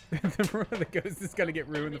 The ghost is gonna get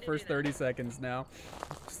Rue in the first 30 seconds now.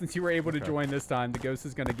 Since you were able to join this time, the ghost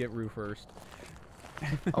is gonna get Rue first.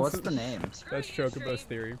 Oh, what's the name? That's Chocobo's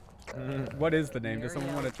theory. What is the name? Does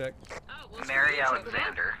someone want to check? Mary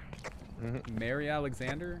Alexander. Mary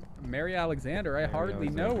Alexander? Mary Alexander? I hardly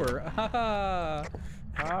know her. Ha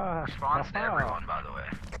ha. Responds to everyone, by the way.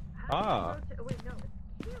 Ah. Wait, no,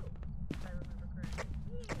 it's cute. If I remember correctly.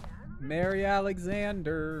 Yeah, I remember. Mary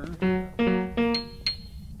Alexander.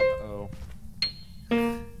 Uh-oh.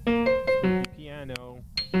 Piano.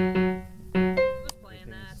 Who's playing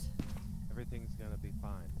that? Everything's gonna be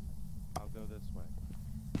fine. I'll go this way.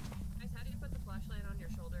 Guys, how do you put the flashlight on your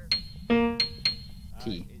shoulder?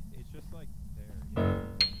 T. It's just like there.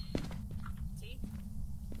 T?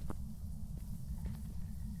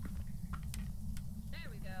 There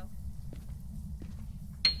we go.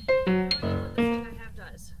 I don't know what this thing I have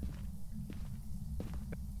does.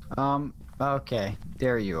 Okay,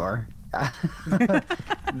 there you are. that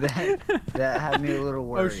had me a little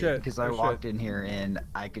worried shit. because I Oh, walked in here and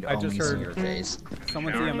I could I only just heard- see your face.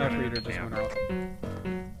 Someone's EMF reader just went off.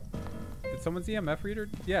 Did someone's EMF reader?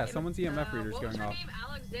 Yeah, someone's EMF reader's what was going her off.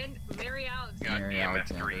 name? Mary Alexander. Mary EMF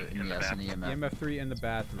Alexander, 3 in and the yes, an bathroom. EMF. EMF 3 in the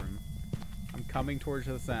bathroom. I'm coming towards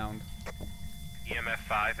the sound. EMF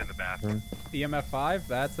 5 in the bathroom. EMF 5?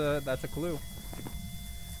 That's a clue.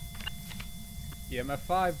 EMF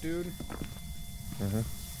 5, dude.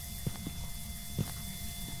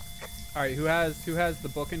 All right, who has the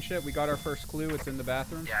book and shit? We got our first clue. It's in the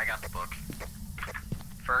bathroom. Yeah, I got the book.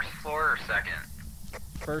 First floor or second?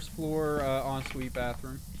 First floor ensuite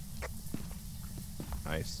bathroom.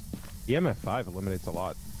 Nice. EMF 5 eliminates a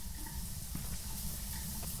lot.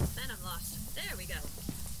 Then I'm lost. There we go.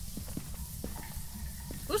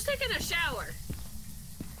 Who's taking a shower?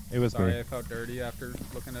 It was Sorry, me, I felt dirty after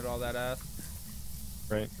looking at all that ass.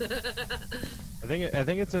 right? I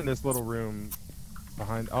think it's in this little room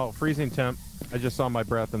behind. Oh, freezing temp. I just saw my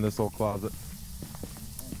breath in this little closet.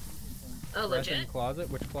 Oh, Breath in legit? closet?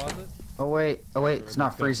 Which closet? Oh wait, it's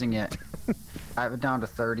not freezing yet. I have it down to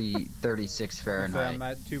 36 So Fahrenheit. I'm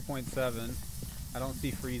at 2.7. I don't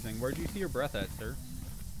see freezing. Where'd you see your breath at, sir?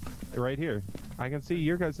 Right here. I can see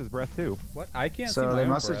your guys' breath too. What? I can't see So my they own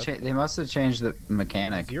must breath. have they must have changed the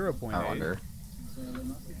mechanic. 0.8. I wonder.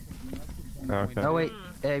 Okay. Oh wait,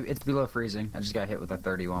 hey, it's below freezing. I just got hit with a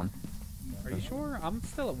 31. Are you sure? I'm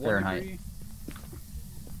still at 1 Fahrenheit. degree.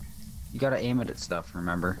 You gotta aim it at stuff,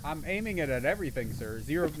 remember? I'm aiming it at everything, sir.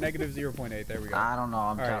 Negative 0.8. There we go. I don't know.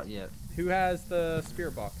 I'm All right. yeah. Who has the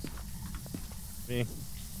spirit box? Me.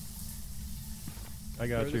 I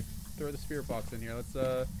got you. Throw the spirit box in here. Let's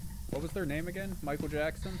what was their name again? Michael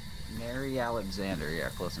Jackson? Mary Alexander. Yeah,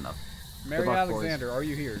 close enough. Mary luck, boys. Alexander, are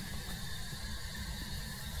you here?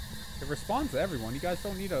 It responds to everyone. You guys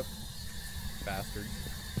don't need a bastards.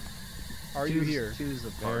 Are you here? Two's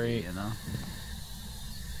the party, Mary- you know.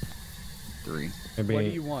 3. Maybe What do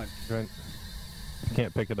you want? I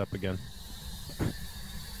can't pick it up again.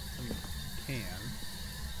 You can.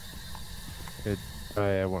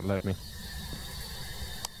 It won't let me.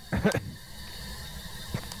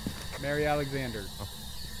 Mary Alexander.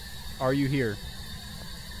 Are you here?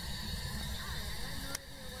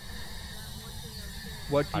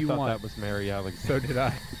 What do I you thought want? that was Mary Alexander. So did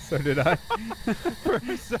I. So did I. For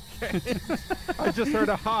a second, I just heard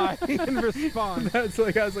a hi in response. That's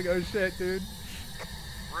like I was like, oh shit, dude.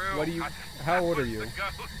 Rue, What do you? I- How that old are was you? the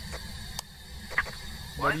ghost.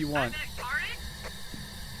 What do you want?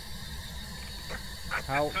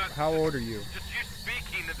 How old are you? Just you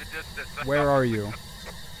speaking to the distance. Where are you?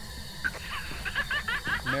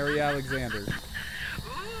 Mary Alexander. Ooh,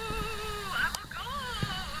 I'm a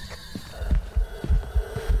ghost.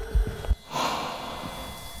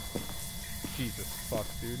 Jesus fuck,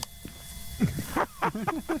 dude.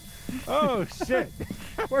 Oh shit!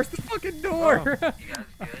 Where's the fucking door? You guys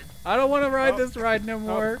good? I don't want to ride Oh. this ride no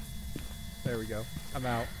more. There we go. I'm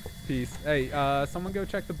out. Peace. Hey, someone go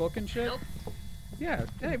check the book and shit. Nope. Yeah.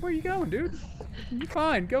 Hey, where you going, dude? You're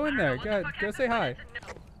fine. Go in there. Go say hi.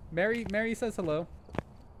 Mary says hello.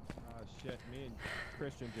 Oh shit, me and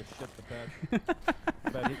Christian just shit the bed.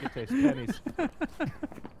 Bet he can taste pennies.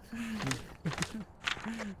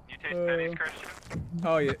 You taste pennies, Christian?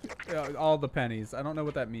 Oh yeah, all the pennies. I don't know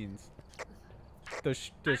what that means.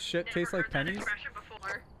 Does shit taste like pennies?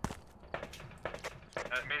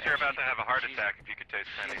 That means you're about to have a heart attack if you could taste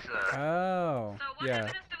pennies. Oh, So what yeah.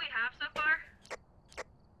 evidence do we have so far?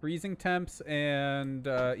 Freezing temps and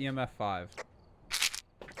EMF 5.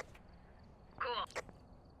 Cool.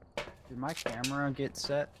 Did my camera get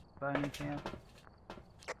set by any chance? I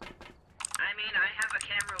mean, I have a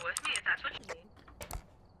camera with me if that's what you need.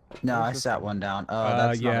 No, I sat one down. Oh,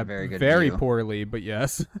 that's yeah, not a very good very view. poorly, but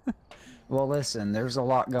yes. Well, listen, there's a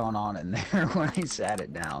lot going on in there when he sat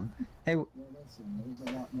it down. Hey,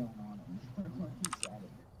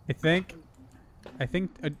 I think,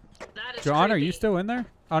 That is John, are you creepy. still in there?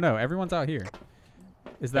 Oh no, everyone's out here.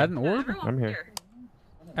 Is that an orb? Everyone's I'm here.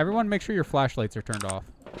 Everyone make sure your flashlights are turned off.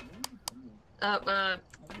 I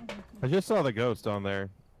just saw the ghost on there,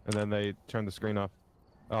 and then they turned the screen off.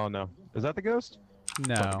 Oh no, is that the ghost?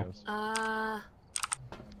 No. It's not the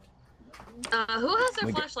ghost. Who has their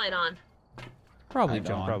flashlight on? Probably I don't.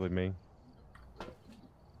 John. Probably me.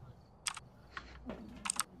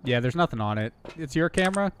 Yeah, there's nothing on it. It's your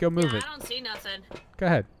camera. Go move Yeah, it. I don't see nothing. Go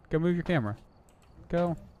ahead. Go move your camera.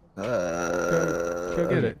 Go. Go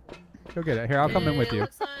get it. Go get it. Here, I'll come in with you.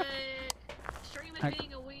 Looks like Stream is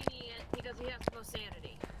being a weenie because he has the most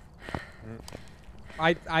sanity.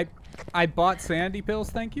 I bought sandy pills,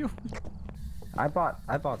 thank you. I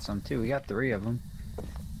bought some too. We got 3 of them.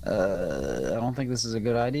 I don't think this is a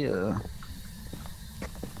good idea. I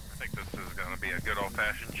think this is gonna be a good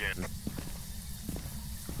old-fashioned gin.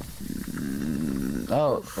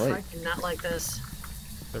 Oh, Oof, wait. I do not like this.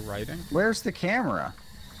 The writing? Where's the camera?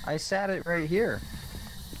 I sat it right here.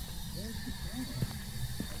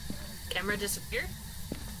 Camera disappeared?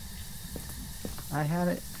 I had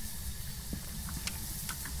it.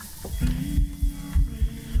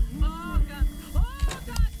 Oh god! Oh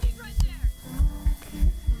god! He's right there!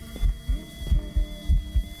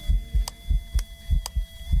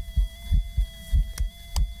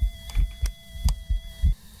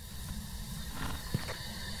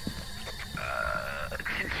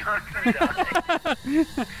 Jonathan died. Who's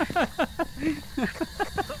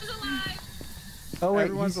alive? Oh wait,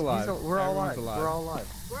 Everyone's alive. We're all Everyone's alive. alive. We're all alive.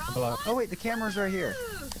 We're all alive. alive? Oh wait, the camera's right here.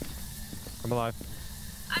 Woo! I'm alive.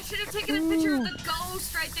 I should have taken a picture of the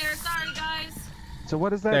ghost right there. Sorry, guys. So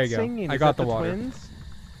what is that There you go. singing? I Is got that the water. Twins?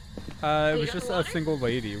 It You was got just the a water? single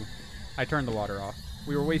lady. I turned the water off.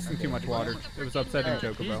 We were wasting too much water. It was upsetting He's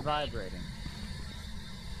Chocobo. vibrating.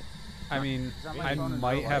 I mean, Is that my I phone in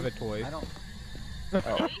might real have a life? toy. I don't.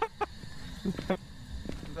 Oh.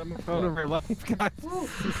 I'm a phone of real life, guys.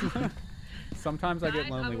 Sometimes I get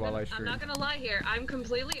Guys, lonely while I I'm stream. not gonna lie here. I'm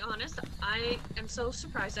completely honest. I am so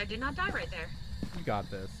surprised I did not die right there. You got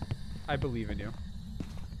this. I believe in you.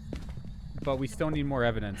 But we still need more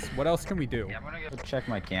evidence. What else can we do? Yeah, I'm gonna Go go. check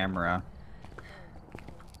my camera.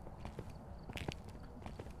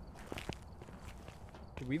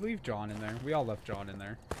 Did we leave John in there? We all left John in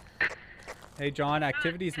there. Hey John,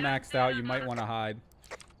 activity's maxed out. You might want to hide.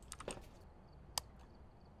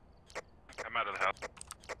 I'm out of the house.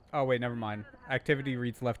 Oh wait, never mind. Activity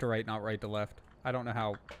reads left to right, not right to left. I don't know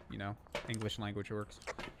how, you know, English language works.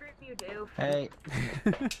 You do. Hey.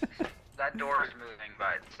 That door is moving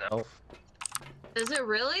by itself. Is it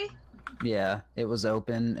really? Yeah, it was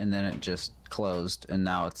open and then it just closed, and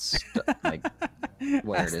now it's like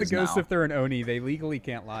where Ask it the is ghosts now. if they're an Oni. They legally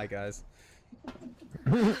can't lie, guys.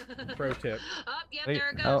 Pro tip. Oh, yep, Hey, there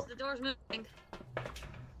it goes. oh. The door's moving.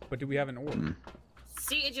 But do we have an orb?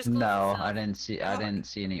 See, it just closed No, itself. I didn't see. I didn't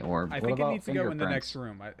see any orb. I What think it about needs to go in the next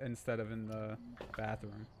fingerprints? room instead of in the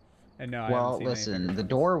bathroom. And no, I Well, haven't seen any listen. The fingerprints.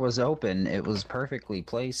 door was open. It was perfectly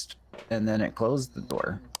placed, and then it closed the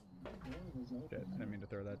door. Shit, I didn't mean to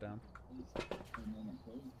throw that down.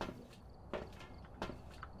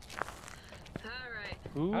 Alright.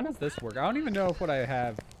 How does this work? I don't even know if what I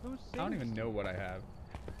have. I don't even know what I have.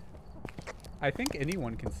 I think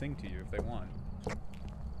anyone can sing to you if they want. Sure,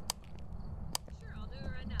 I'll do it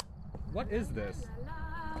right now. What is this? La,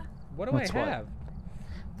 la, la. What do What's I what? have?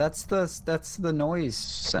 That's the noise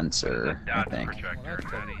sensor, I Dodge think. projector. Well, that's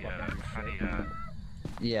How do you, totally how do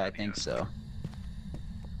you, Yeah, I think so.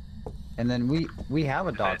 And then we have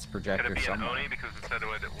a dots could projector it be an somewhere. Oni because it said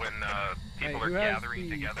when people Hey, are who has gathering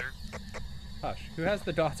the- together? Hush. Who has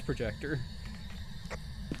the dots projector?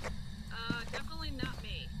 Definitely not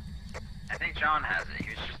me. I think John has it. He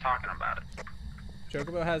was just talking about it.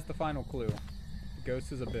 Chocobo has the final clue. The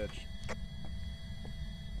ghost is a bitch.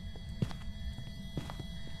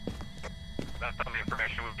 That's all the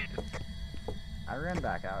information we needed. I ran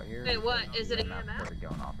back out here. Wait, what? Is it a map EMF? started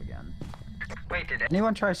going off again. Wait, did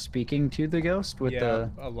Anyone try speaking to the ghost with Yeah,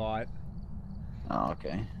 a lot. Oh,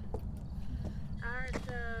 okay. Alright,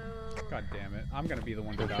 so... God damn it. I'm gonna be the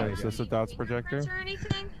one to die Okay, is again. this a dots projector? Or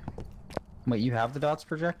anything? Wait, you have the dots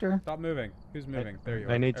projector? Stop moving. Who's moving? There you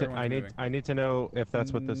are. I need to. Everyone's I moving. need to know if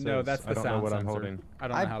that's what this is. No, that's the I don't know sound what I'm sensor. holding. I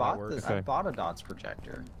don't know how that works. I bought a dots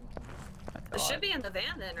projector. It should be in the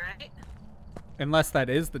van then, right? Unless that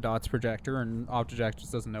is the dots projector and Optijack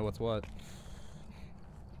just doesn't know what's what.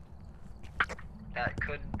 That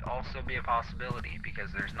could also be a possibility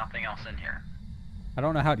because there's nothing else in here. I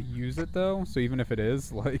don't know how to use it though, so even if it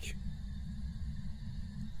is, like...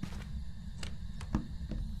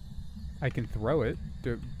 I can throw it.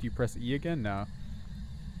 Do you press E again? No.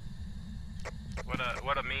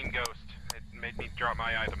 What a mean ghost. It made me drop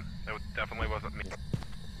my item. That definitely wasn't me.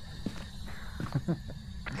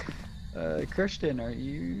 Christian, are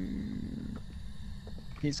you...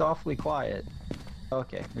 He's awfully quiet.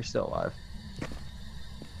 Okay, you're still alive.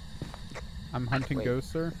 I'm hunting Wait.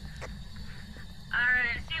 ghosts, sir.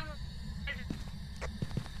 Alright, see...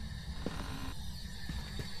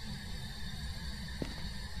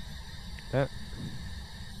 That,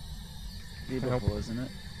 Beautiful, isn't it?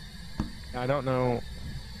 I don't know.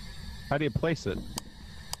 How do you place it?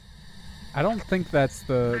 I don't think that's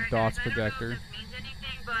the Alright, dots guys, I don't know if projector. this means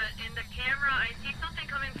anything, but in the camera, I see something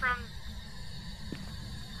coming from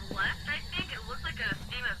left, I think. It looks like a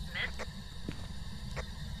stream of mist.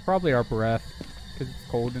 Probably our breath, because it's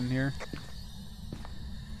cold in here.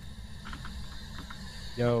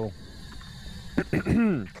 Yo.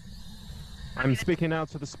 I'm speaking out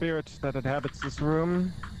to the spirit that inhabits this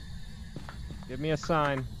room. Give me a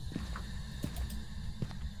sign.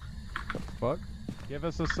 Fuck? Give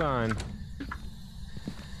us a sign.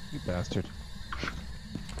 You bastard.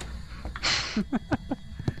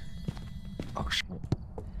 Oh, shit.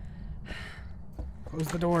 Close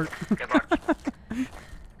the door. Good luck.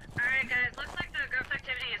 Alright, guys, looks like the ghost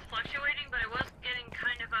activity is fluctuating, but it was getting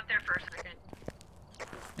kind of up there for a second.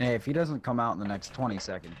 Hey, if he doesn't come out in the next 20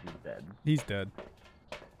 seconds, he's dead. He's dead.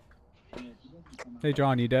 Hey,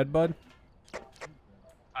 John, you dead, bud?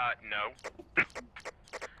 No.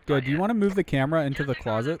 Good. Do you want to move the camera into the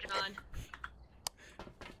closet?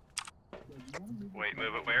 Wait,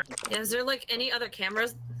 move it where? Yeah, is there like any other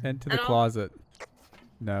cameras? Into the At all? closet.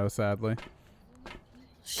 No, sadly.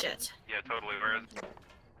 Shit. Yeah, totally. Where is?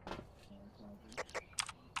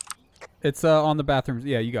 It's on the bathroom.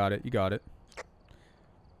 Yeah, you got it. You got it.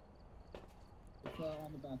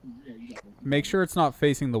 Make sure it's not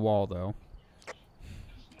facing the wall, though.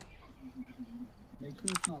 Make sure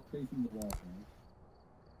it's not facing the wall,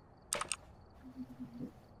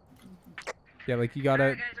 Yeah, like you gotta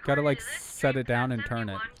Alright, guys, according like to this, set it Jake's down at and turn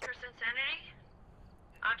it. 71% sanity.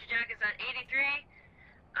 Optijack is at 83.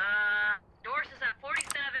 Doris is at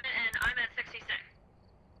 47, and I'm at 66.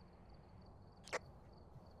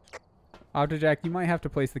 Optijack, you might have to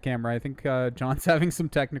place the camera. I think John's having some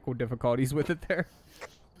technical difficulties with it there.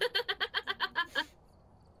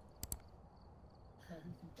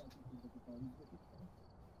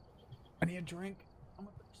 I need a drink. I'm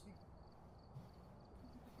thirsty.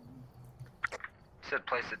 Said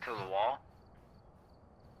place it to the wall.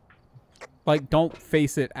 Like, don't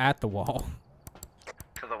face it at the wall.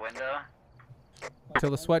 To the window.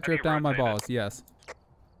 Till the sweat drip down my rotate it? balls. Yes.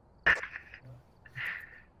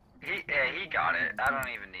 He got it. I don't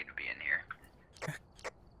even need to be in here.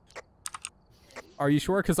 Are you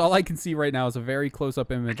sure? Because all I can see right now is a very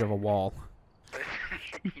close-up image of a wall. He's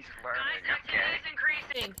Guys, learning. activity Okay. is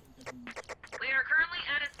increasing. We are currently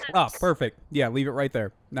at a 6. Ah, perfect. Yeah, leave it right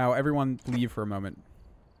there. Now, everyone leave for a moment.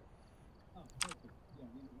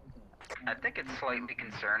 I think it's slightly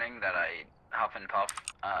concerning that I huff and puff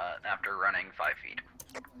after running 5 feet.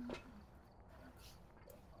 What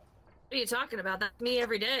are you talking about? That's me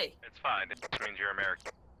every day. It's fine. It just means you're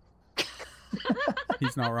American.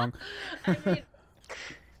 He's not wrong. I mean,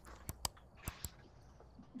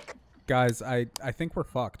 Guys, I think we're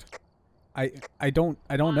fucked. I don't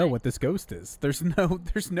know what this ghost is. There's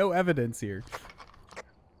no evidence here.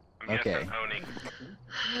 I'm Okay. guessing Oni.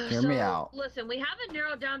 Hear me out. Listen, we have it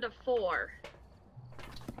narrowed down to 4.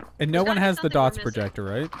 And no There's one gotta be has the something we're dots missing. projector,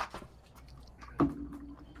 right?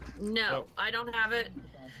 No, I don't have it.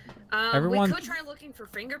 Everyone- We could try looking for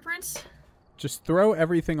fingerprints. Just throw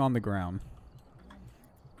everything on the ground.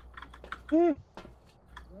 I'm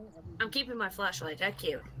keeping my flashlight. Thank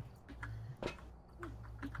you.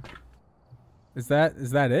 Is that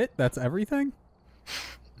it? That's everything?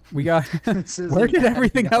 We got. This Where isn't did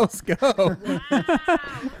everything adding up. else go? Wow!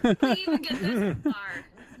 we even get this far.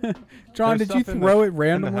 John, There's did you stuff in throw the- it in the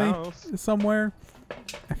randomly house. somewhere?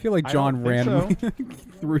 I feel like I John don't think randomly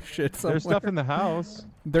threw shit somewhere. There's stuff in the house.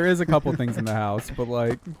 There is a couple things in the house, but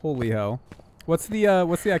like, holy hell. What's the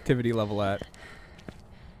activity level at?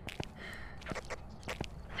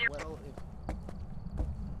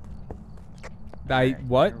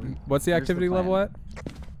 What? What's the Here's activity plan. level at?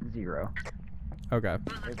 0. Okay.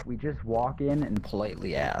 If we just walk in and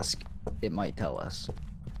politely ask, it might tell us.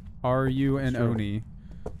 Are you an Sure. Oni,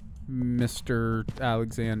 Mr.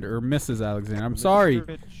 Alexander or Mrs. Alexander? I'm sorry.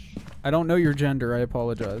 I don't know your gender. I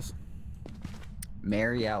apologize.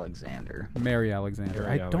 Mary Alexander. Mary Alexander.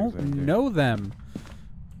 Mary I don't Alexander. know them.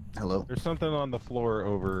 Hello. There's something on the floor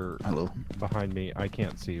over Hello. behind me. I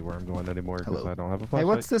can't see where I'm going anymore because Hello. I don't have a Hey, flashlight.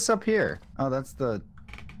 what's this up here? Oh, that's the.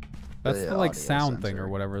 That's the like audio sound thing sensor. or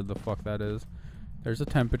whatever the fuck that is. There's a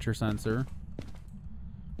temperature sensor.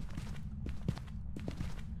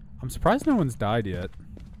 I'm surprised no one's died yet.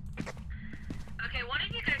 Okay, one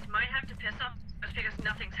of you guys might have to piss off just because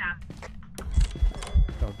nothing's happened.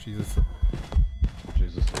 Oh Jesus.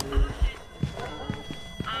 Jesus. Guys,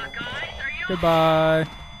 are you Goodbye.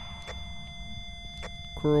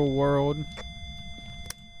 Cruel world.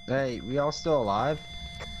 Hey, we all still alive?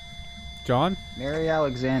 John, Mary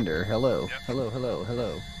Alexander. Hello. Yep. Hello. Hello.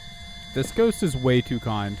 Hello. this ghost is way too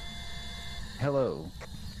kind. Hello.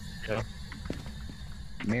 Yeah.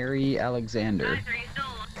 Mary Alexander. guys, are you still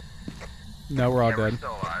alive? No, we're all Yeah, we're dead.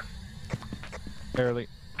 still alive. Barely.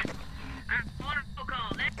 Wonderful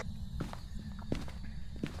call.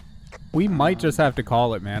 We might just have to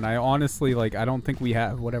call it, man. I honestly, like, I don't think we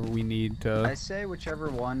have whatever we need I to... say whichever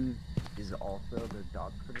one is also the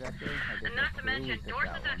dog projector. I guess And not that's to cool, we mention, pick Dorse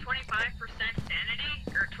that is at one. 25% sanity,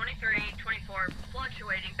 or 23, 24,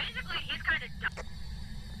 fluctuating. Basically, he's kind of.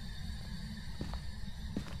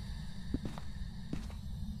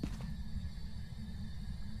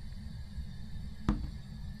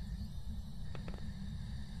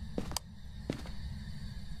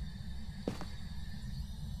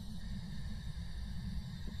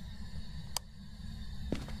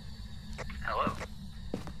 Hello.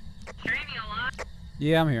 Streaming a lot.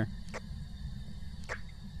 Yeah, I'm here.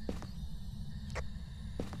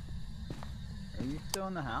 Are you still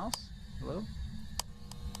in the house? Hello?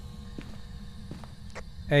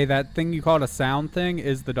 Hey, that thing you called a sound thing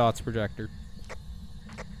is the dots projector.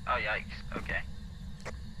 Oh, yikes. Okay.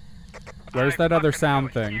 Where's that other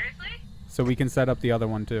sound thing? Seriously? So we can set up the other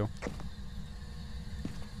one too.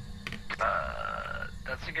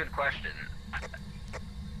 That's a good question.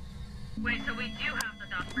 Wait, so we do have the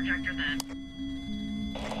DOS projector then?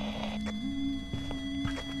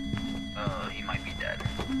 Oh, he might be dead.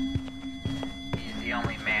 He's the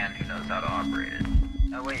only man who knows how to operate it.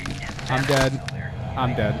 Oh, wait. Yeah, I'm Santa's dead. still there.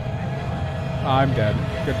 I'm dead. I'm dead.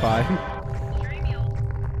 Goodbye.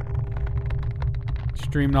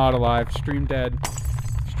 Stream not alive. Stream dead.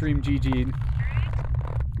 Stream GG'd.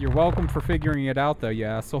 You're welcome for figuring it out though, you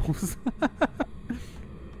assholes.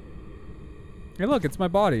 Hey look, it's my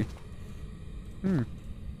body. Kinda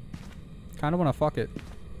wanna fuck it.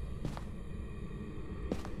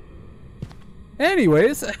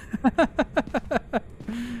 Anyways.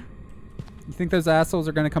 You think those assholes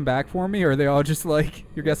are gonna come back for me, or are they all just like,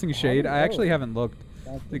 you're guessing shade? I actually haven't looked.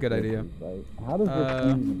 That's It's a good idea. Right. How does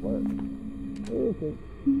this even work? Okay.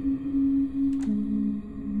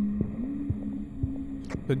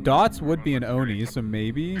 The dots would be an Oni, so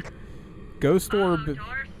maybe. Ghost orb,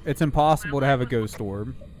 it's impossible to have a ghost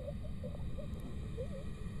orb.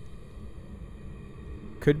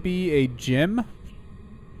 Could be a gym.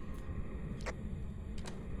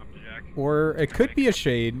 Or it could be a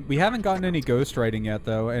shade. We haven't gotten any ghost writing yet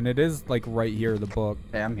though, and it is like right here, the book.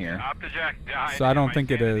 Hey, I'm here. Optijack died. So I don't and my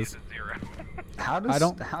think it sanity's is. at 0. How does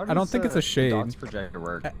I don't think it's a shade. Dog's projector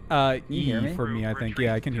work? E you hear me? for me, I think.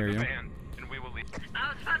 Yeah, I can hear you.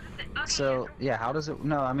 I was about to say. Okay, So yeah, how does it?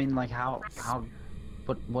 No, I mean like how?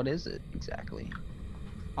 What is it exactly?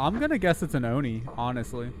 I'm gonna guess it's an Oni,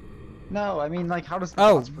 honestly. No, I mean like how does? The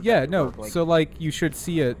Oh, dots yeah, projector no. work? Like, So like you should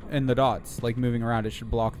see it in the dots, like moving around. It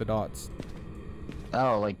should block the dots.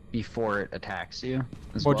 oh, like before it attacks you.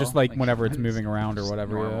 As Or well? just like whenever it's it's moving around or just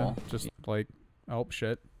whatever. normal. Yeah. Just like, oh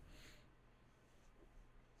shit.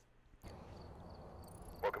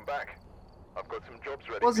 Welcome back. I've got some jobs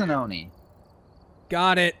ready. It wasn't Oni.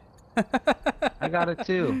 Got it. I got it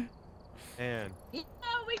too. And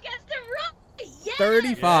Oh, we guessed it right! Yes!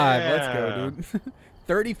 35. Let's go, Yeah. dude.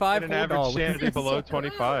 35 an average sanity $4. below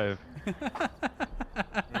 25. I got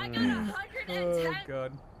 110. Oh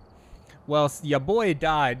god. Well, your boy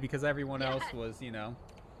died because everyone else was, you know,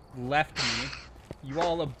 left me. You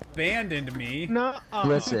all abandoned me. No.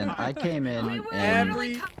 Listen, I came in and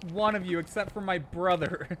Every one of you except for my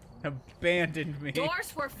brother abandoned me.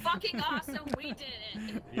 Doors were fucking awesome. We did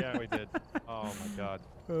it. Yeah, we did. Oh my god.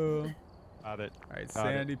 Got it. Alright, Got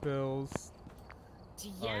sandy pills.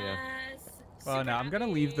 Yes. Oh, yeah. Well, no, I'm gonna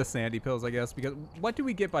leave the sandy pills, I guess, because what do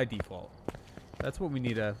we get by default? That's what we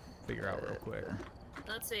need to figure out real quick.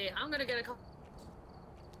 Let's see. I'm gonna get a couple.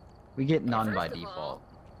 we get none by First of all- default.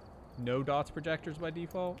 No dots projectors by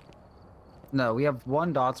default? No, we have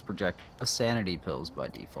 1 dots project, sanity pills by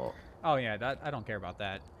default. Oh yeah, that I don't care about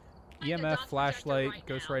that. I have the EMF, dots flashlight,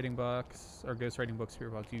 projector right now. ghostwriting box, or ghostwriting book,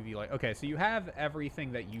 spirit box, UV light. Okay, so you have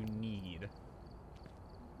everything that you need.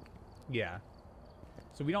 Yeah.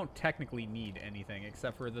 So we don't technically need anything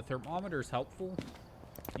except for the thermometer is helpful.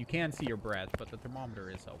 You can see your breath, but the thermometer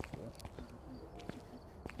is helpful.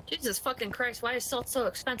 Jesus fucking Christ! Why is salt so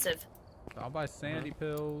expensive? So I'll buy sandy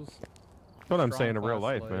pills. That's what I'm strong saying in real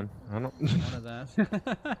life, flashlight, man. I don't. One of that.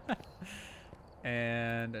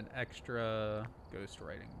 And an extra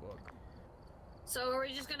ghostwriting book. So are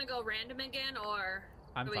we just gonna go random again, or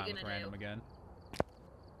I'm what are we fine with gonna random do? again.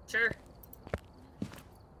 Sure.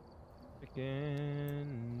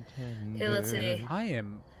 Chicken Hey, let's tender. see. I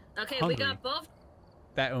am Okay, hungry. we got both.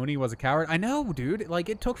 That Oni was a coward. I know, dude. Like,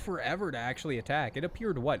 it took forever to actually attack. It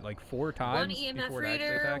appeared, what, like 4 times One EMF before it actually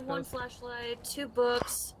reader, attacked 1 us? flashlight, 2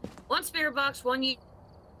 books, 1 spirit box, 1.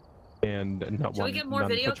 And not Should one. we get more none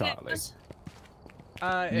video for Charlie. cameras?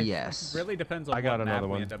 It Yes. really depends on I got what map another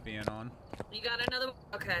we one. end up being on. You got another?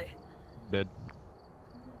 Okay. Did.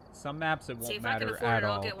 Some maps it See, won't if I can matter afford at it,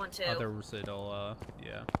 I'll all. get one too. Others it'll,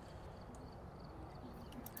 yeah.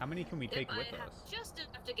 How many can we take Yep, with I have us? just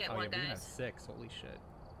enough to get Oh one, yeah, we have guys. 6. Holy shit.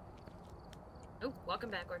 Oh, walking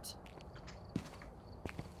backwards.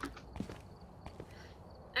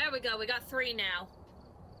 There we go. We got 3 now.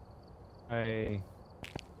 I'm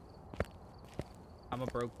a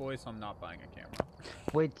broke boy, so I'm not buying a camera.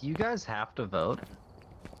 Wait, do you guys have to vote?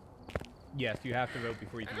 Yes, you have to vote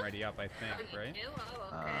before you can ready up, I think, right? Ew, oh,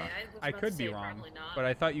 okay. was I about to could be say wrong, probably not. but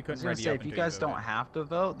I thought you I was couldn't gonna ready say, up if you until guys don't voted. have to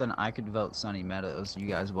vote, then I could vote Sunny Meadows. You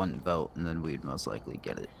guys wouldn't vote, and then we'd most likely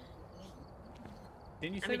get it.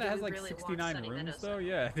 Didn't you I say mean, that do has we like really want 69 Sunny rooms Meadows, though? though?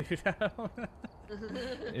 Yeah,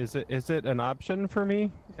 dude. Is it an option for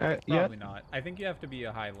me? Yet? Probably not. I think you have to be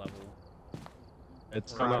a high level.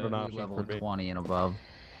 It's Or not an Probably option level for me. 20 and above,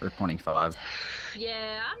 or 25.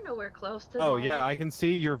 Yeah, I'm nowhere close to Oh that. yeah, I can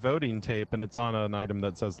see your voting tape, and it's on an item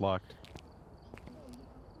that says locked.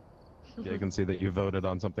 Yeah, I can see that you voted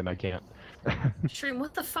on something I can't. Shreem,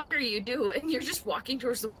 what the fuck are you doing? You're just walking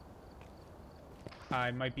towards the...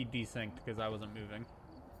 I might be desynced because I wasn't moving.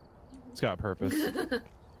 It's got purpose.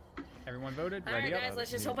 Everyone voted? Alright Ready guys, up?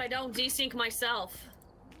 let's just hope I don't desync myself.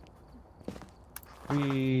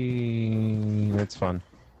 It's fun.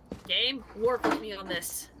 Game, work with me on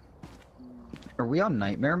this. Are we on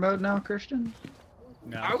nightmare mode now, Christian?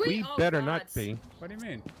 No. Are we? We Oh, better God. not be. What do you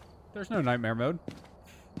mean? There's no nightmare mode.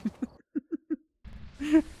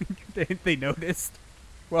 they noticed.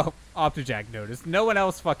 Well, Optojack noticed. No one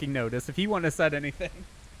else fucking noticed. If he wouldn't have said anything.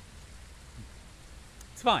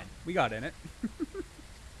 It's fine. We got in it.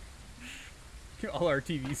 All our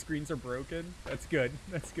TV screens are broken. That's good.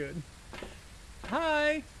 That's good.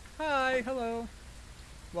 Hi. Hi. Hello.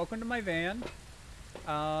 Welcome to my van.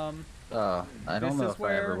 I This don't know is if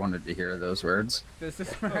I ever where- wanted to hear those words. This is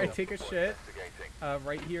where I take a shit.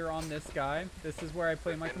 Right here on this guy. This is where I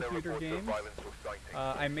play my computer games.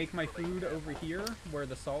 I make my food over here where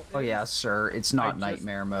the salt is. Oh yeah, sir, it's not just-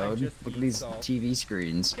 nightmare I mode. just Look at eat these salt. TV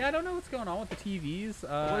screens. Yeah, I don't know what's going on with the TVs.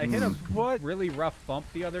 I hit a really rough bump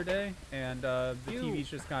the other day, and the TVs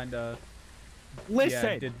just kind of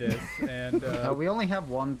Listen. did this. And We only have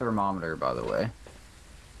 1 thermometer, by the way.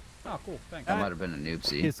 oh, cool, thanks. That might have been a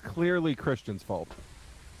noopsie. It's clearly Christian's fault.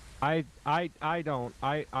 I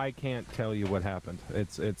can't tell you what happened.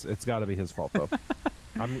 It's got to be his fault though.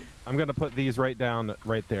 I'm gonna put these right down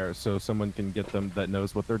right there so someone can get them that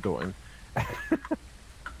knows what they're doing.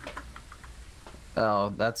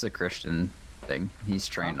 Oh, that's a Christian thing. He's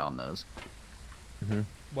trained on those.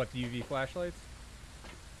 What, the UV flashlights?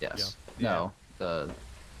 Yes. Yeah. No, the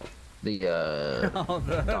Oh,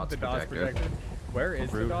 the dots DOS projector. projector. Where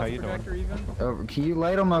is Rube, the how DOS you doing? projector even? Oh, can you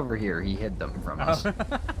light them over here? He hid them from us.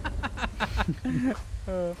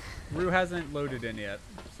 Rue hasn't loaded in yet,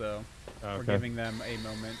 so we're Okay. giving them a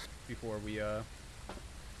moment before we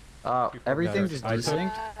Everything No, just I took-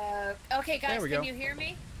 desynced? Okay guys, There we can go. you hear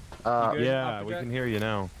me? Uh, You good? Yeah, we Optojack? can hear you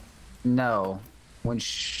now. no.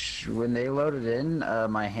 When they loaded in,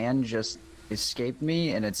 my hand just escaped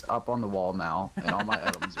me, and it's up on the wall now, and all my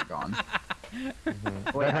items are gone. Wait, That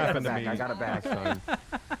I got it happened to back. me I got it back. last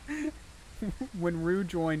time. When Rue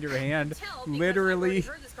joined, your hand Tell, because literally I've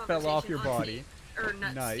already heard this fell off your conversation on body. Steam, or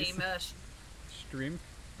not Nice. Steam, Stream.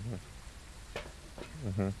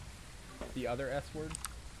 The other S word.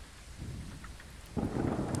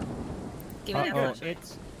 give me that Oh, flashlight.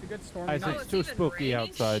 it's It's a good stormy I said night. it's it's too even spooky raining?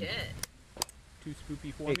 outside. Shit. Too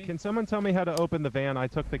spoopy for Hey, me. can someone tell me how to open the van? I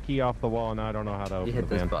took the key off the wall and I don't know how to You open hit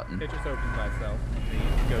the this van. button. It just opens by itself.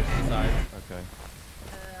 The ghost decides. Okay.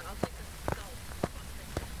 I'll take the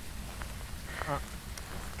salt.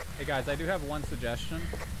 Hey guys, I do have one suggestion.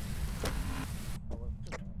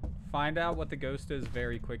 Find out what the ghost is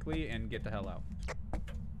very quickly and get the hell out.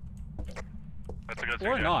 That's a good Or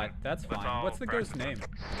suggestion. not. That's Let's fine. all What's the ghost's practice name?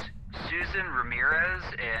 Susan Ramirez,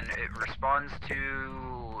 and it responds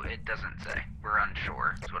to. It doesn't say. We're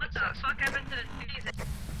unsure. Is what it says. Fuck happened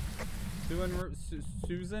to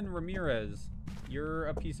Susan Ramirez. You're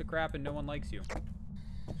a piece of crap and no one likes you.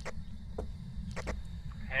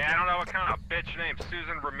 Hey, I don't know what kind of bitch named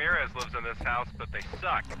Susan Ramirez lives in this house, but they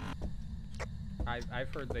suck.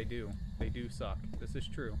 I've heard they do. They do suck. This is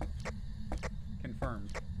true.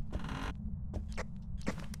 Confirmed.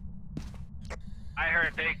 I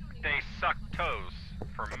heard they suck toes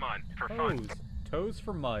for fun. Toes. Toes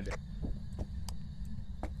for mud.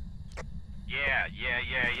 Yeah.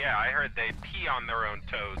 I heard they pee on their own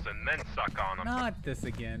toes and then suck on them. Not this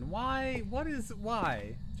again. Why? What is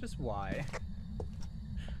why? Just why?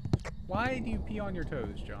 Why do you pee on your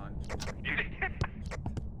toes, John?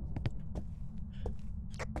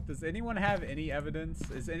 Does anyone have any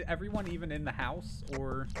evidence? Is everyone even in the house,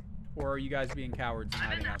 or are you guys being cowards and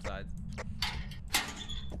hiding outside?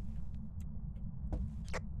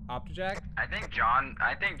 Optojack? I think John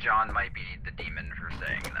might be the demon for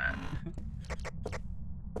saying that.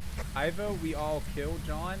 I vote we all kill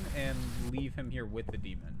John and leave him here with the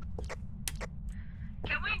demon.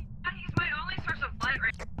 Can we? He's my only source of light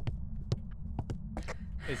right.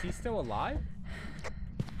 Is he still alive?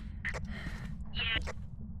 Yeah.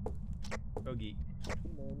 Boogie.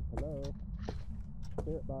 Hello.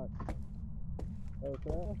 Spirit box. Okay.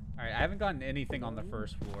 Alright, I haven't gotten anything on the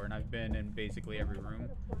first floor, and I've been in basically every room.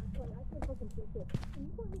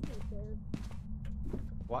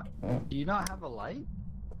 What? Do you not have a light?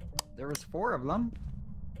 There was 4 of them.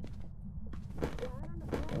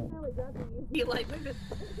 Be like, maybe.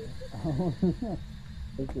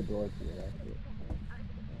 It's the door to it, actually.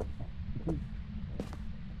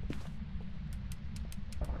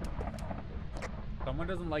 Someone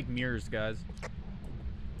doesn't like mirrors, guys.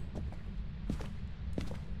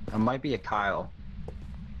 It might be a Kyle.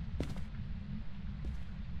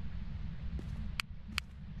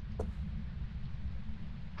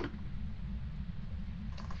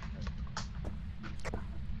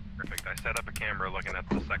 Perfect. I set up a camera looking at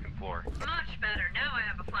the second floor. Much better. Now I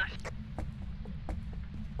have a flash.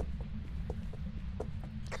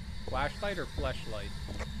 Flashlight or fleshlight?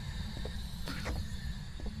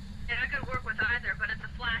 Yeah, I could work with either, but it's a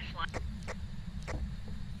flashlight.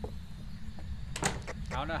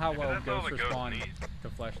 I don't know how well that's all ghosts the ghost respond needs. to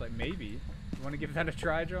flashlight. Maybe. You want to give that a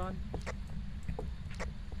try, John?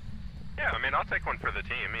 Yeah, I mean, I'll take one for the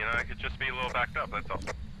team. You know, I could just be a little backed up, that's all.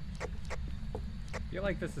 I feel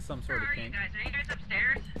like this is some Where sort of are you kink. guys? Are you guys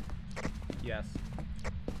upstairs? Yes.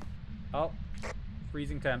 Oh,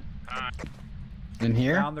 freezing temp. In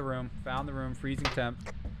here? Found the room. Found the room. Freezing temp.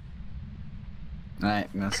 Alright,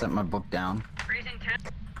 I'm gonna set my book down. Freezing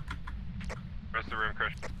temp. Rest of the room,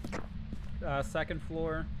 Chris. Second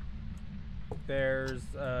floor. There's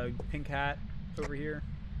a pink hat over here.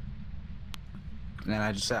 And then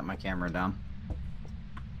I just set my camera down.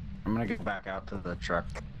 I'm gonna get back out to the truck.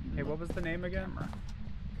 Hey, what was the name again? Camera.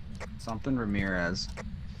 Something Ramirez.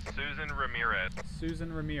 Susan Ramirez.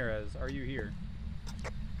 Susan Ramirez. Are you here?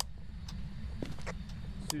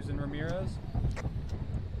 Susan Ramirez?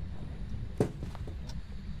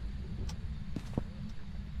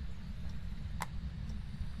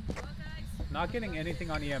 Not getting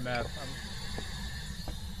anything on EMF.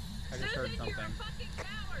 I just heard something.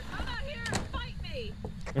 Come out here and fight me.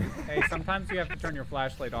 Hey, sometimes you have to turn your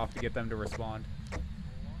flashlight off to get them to respond.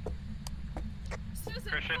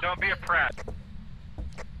 Christian, don't be a prat.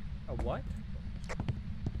 A what?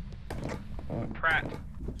 Prat.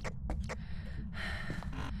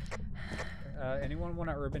 Anyone want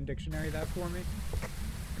to Urban Dictionary that for me?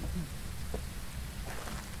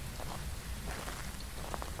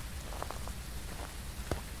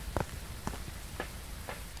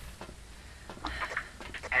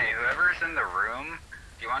 Hey, whoever's in the room,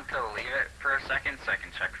 do you want to leave it for a second so I can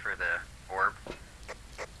check for the orb?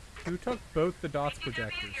 Who took both the dots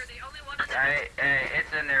projectors? You're the only one in Hey,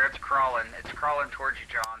 it's in there. It's crawling. It's crawling towards you,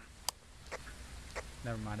 John.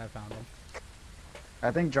 Never mind, I found him. I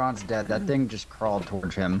think John's dead. That thing just crawled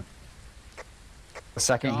towards him. The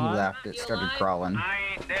second John? he left, it started crawling. I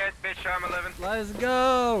ain't dead, bitch. I'm 11. Let's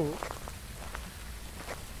go!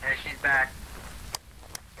 Hey, she's back.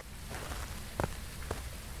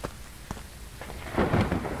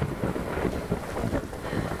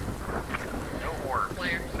 No orbs,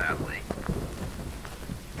 sadly.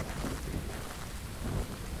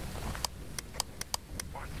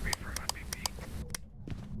 Wants to be from my PP.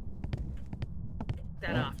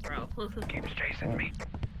 That off, bro. Keeps chasing me.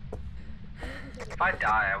 If I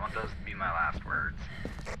die, I want those to be my last words.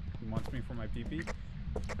 He wants me for my pee-pee?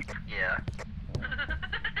 Yeah.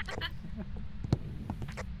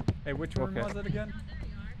 Hey, which one Okay. was it again?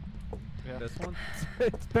 Yeah. This one?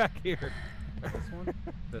 It's back here. This one?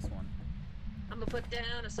 This one. I'm gonna put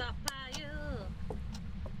down a salt pile.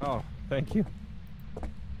 Oh, thank you.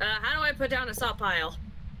 How do I put down a salt pile?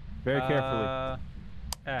 Very carefully.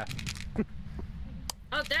 F.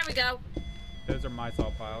 Oh, there we go. Those are my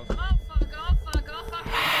salt piles. Oh fuck! Oh fuck! Oh fuck!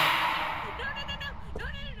 No! No! No! No!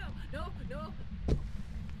 No! No! No! No!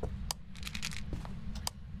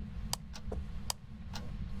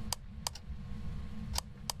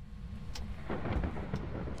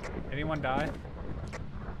 Anyone die?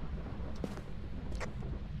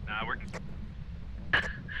 Nah, we're.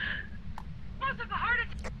 Most of the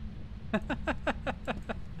hardest.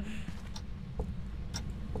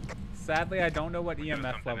 Sadly, I don't know what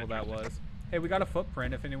EMF level that was. Hey, we got a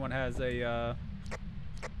footprint if anyone has a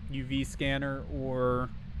UV scanner or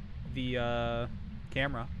the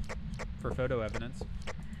camera for photo evidence.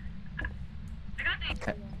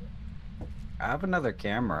 I have another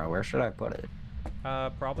camera. Where should I put it?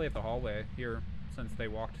 Probably at the hallway here, since they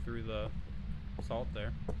walked through the salt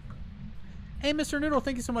there. Hey, Mr. Noodle,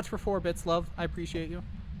 thank you so much for 4 bits, love. I appreciate you.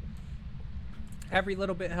 Every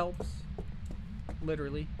little bit helps.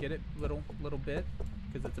 Literally, get it? Little bit,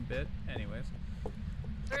 because it's a bit. Anyways.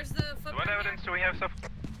 Where's the footprint? What evidence do we have so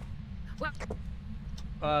far?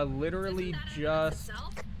 Well, Literally isn't that just... evidence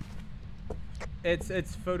itself?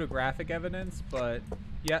 It's photographic evidence, but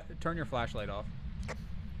yeah, turn your flashlight off.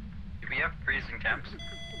 Do we have freezing temps?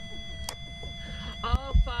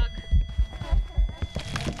 Oh fuck!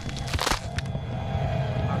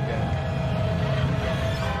 I'm dead.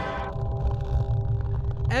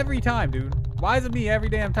 Every time, dude. Why is it me every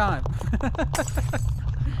damn time?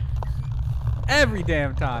 Every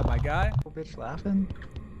damn time, my guy. Oh, bitch laughing?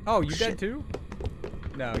 Oh, you dead too?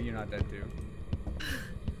 No, you're not dead too.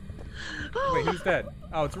 Wait, who's dead?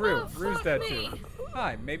 Oh, it's Rue. Oh, Rue's fuck dead me. too.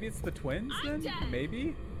 Hi, maybe it's the twins I'm then? dead.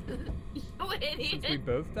 Maybe? You Since we idiot!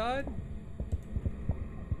 both died?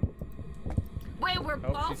 Wait, we're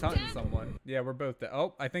Oh, both she's hunting dead? someone. Yeah, we're both dead.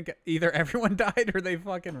 Oh, I think either everyone died or they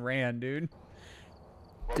fucking ran, dude.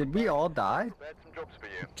 Did we all die?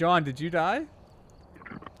 John, did you die?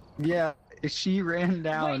 Yeah, she ran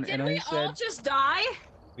down Wait, did and we I all said, just die?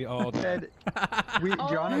 We all did.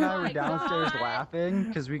 John and I Oh were my downstairs God. laughing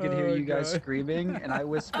because we could hear Oh you guys God. screaming, and I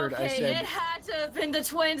whispered, Okay, I said, it had to have been the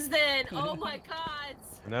twins then. Oh my god!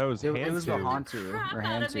 No, it was it was the Hantu. Hantu, Crap or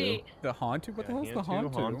out of Hantu. me. The Hantu? What the hell's the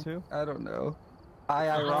Hantu? Hantu? I don't know. I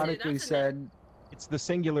Hantu, ironically that's a said, It's the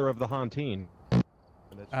singular of the Hauntine.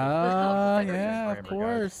 Ah, That's yeah, of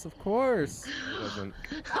course, of course. It wasn't.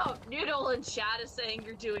 Oh, Noodle in chat is saying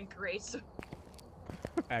you're doing great.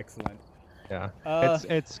 Excellent. Yeah. Uh,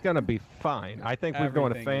 It's gonna be fine. I think we're doing a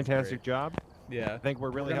everything is fantastic great. job. Yeah. I think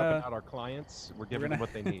we're really gonna- helping out our clients. We're giving them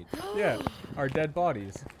gonna- what they need. Yeah, our dead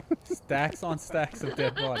bodies. Stacks on stacks of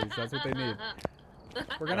dead bodies. That's what they need.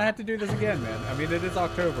 We're gonna have to do this again, man. I mean, it is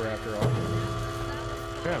October after all.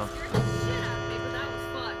 Yeah. Scared the shit out of me, but that was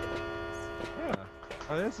fun. Yeah.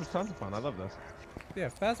 Oh, this is tons of fun. I love this. Yeah,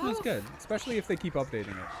 Phasmo's Oh. good, especially if they keep updating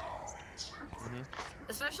it.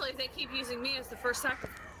 Especially if they keep using me as the first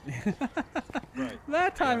sacrifice. Right.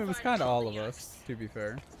 That time it was kind of all of us, to be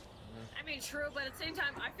fair. I mean, true, but at the same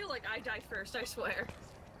time, I feel like I died first. I swear.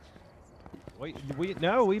 We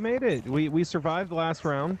made it. We survived the last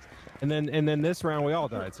round, and then this round we all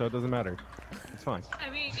died. So it doesn't matter. It's fine. I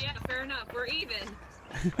mean, yeah, fair enough. We're even.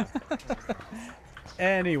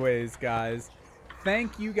 Anyways, guys,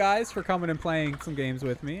 thank you guys for coming and playing some games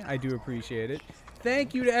with me. I do appreciate it.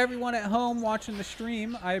 Thank you to everyone at home watching the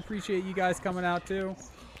stream. I appreciate you guys coming out too.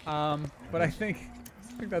 But I think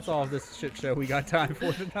that's all of this shit show we got time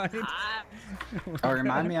for tonight. oh,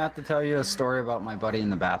 remind me I have to tell you a story about my buddy in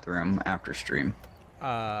the bathroom after stream. You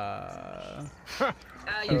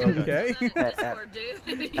can Okay. put that in Discord,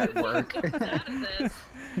 dude. At work. You can out of this.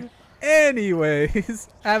 Anyways,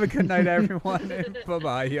 have a good night, everyone, and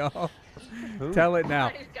bye-bye, y'all. Who? Tell it now.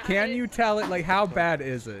 Guys, Can guys. you tell it? Like, how bad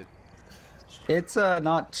is it? It's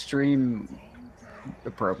not stream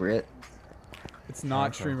appropriate. It's not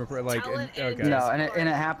Okay. stream appropriate. Like, Tell it in okay. No, and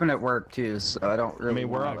it happened at work too, so I don't I really. mean,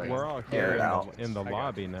 we're wanna, all air here it out. in the I got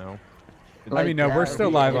lobby now. I mean, no, Like, we're yeah, still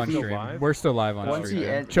if live he- on if he- stream. live? We're still live on Once he stream.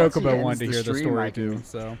 end- once he Chocobo ends wanted to the hear the stream, story I too, can-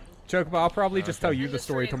 so. Chocobo, I'll probably just tell you End the the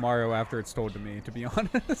story stream. tomorrow after it's told to me, to be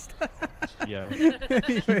honest. Yeah.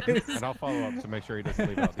 Anyways, And I'll follow up to make sure he doesn't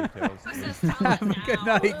leave out details. Just tell have it a good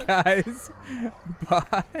now. night, guys. Bye.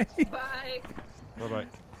 Bye. Bye bye.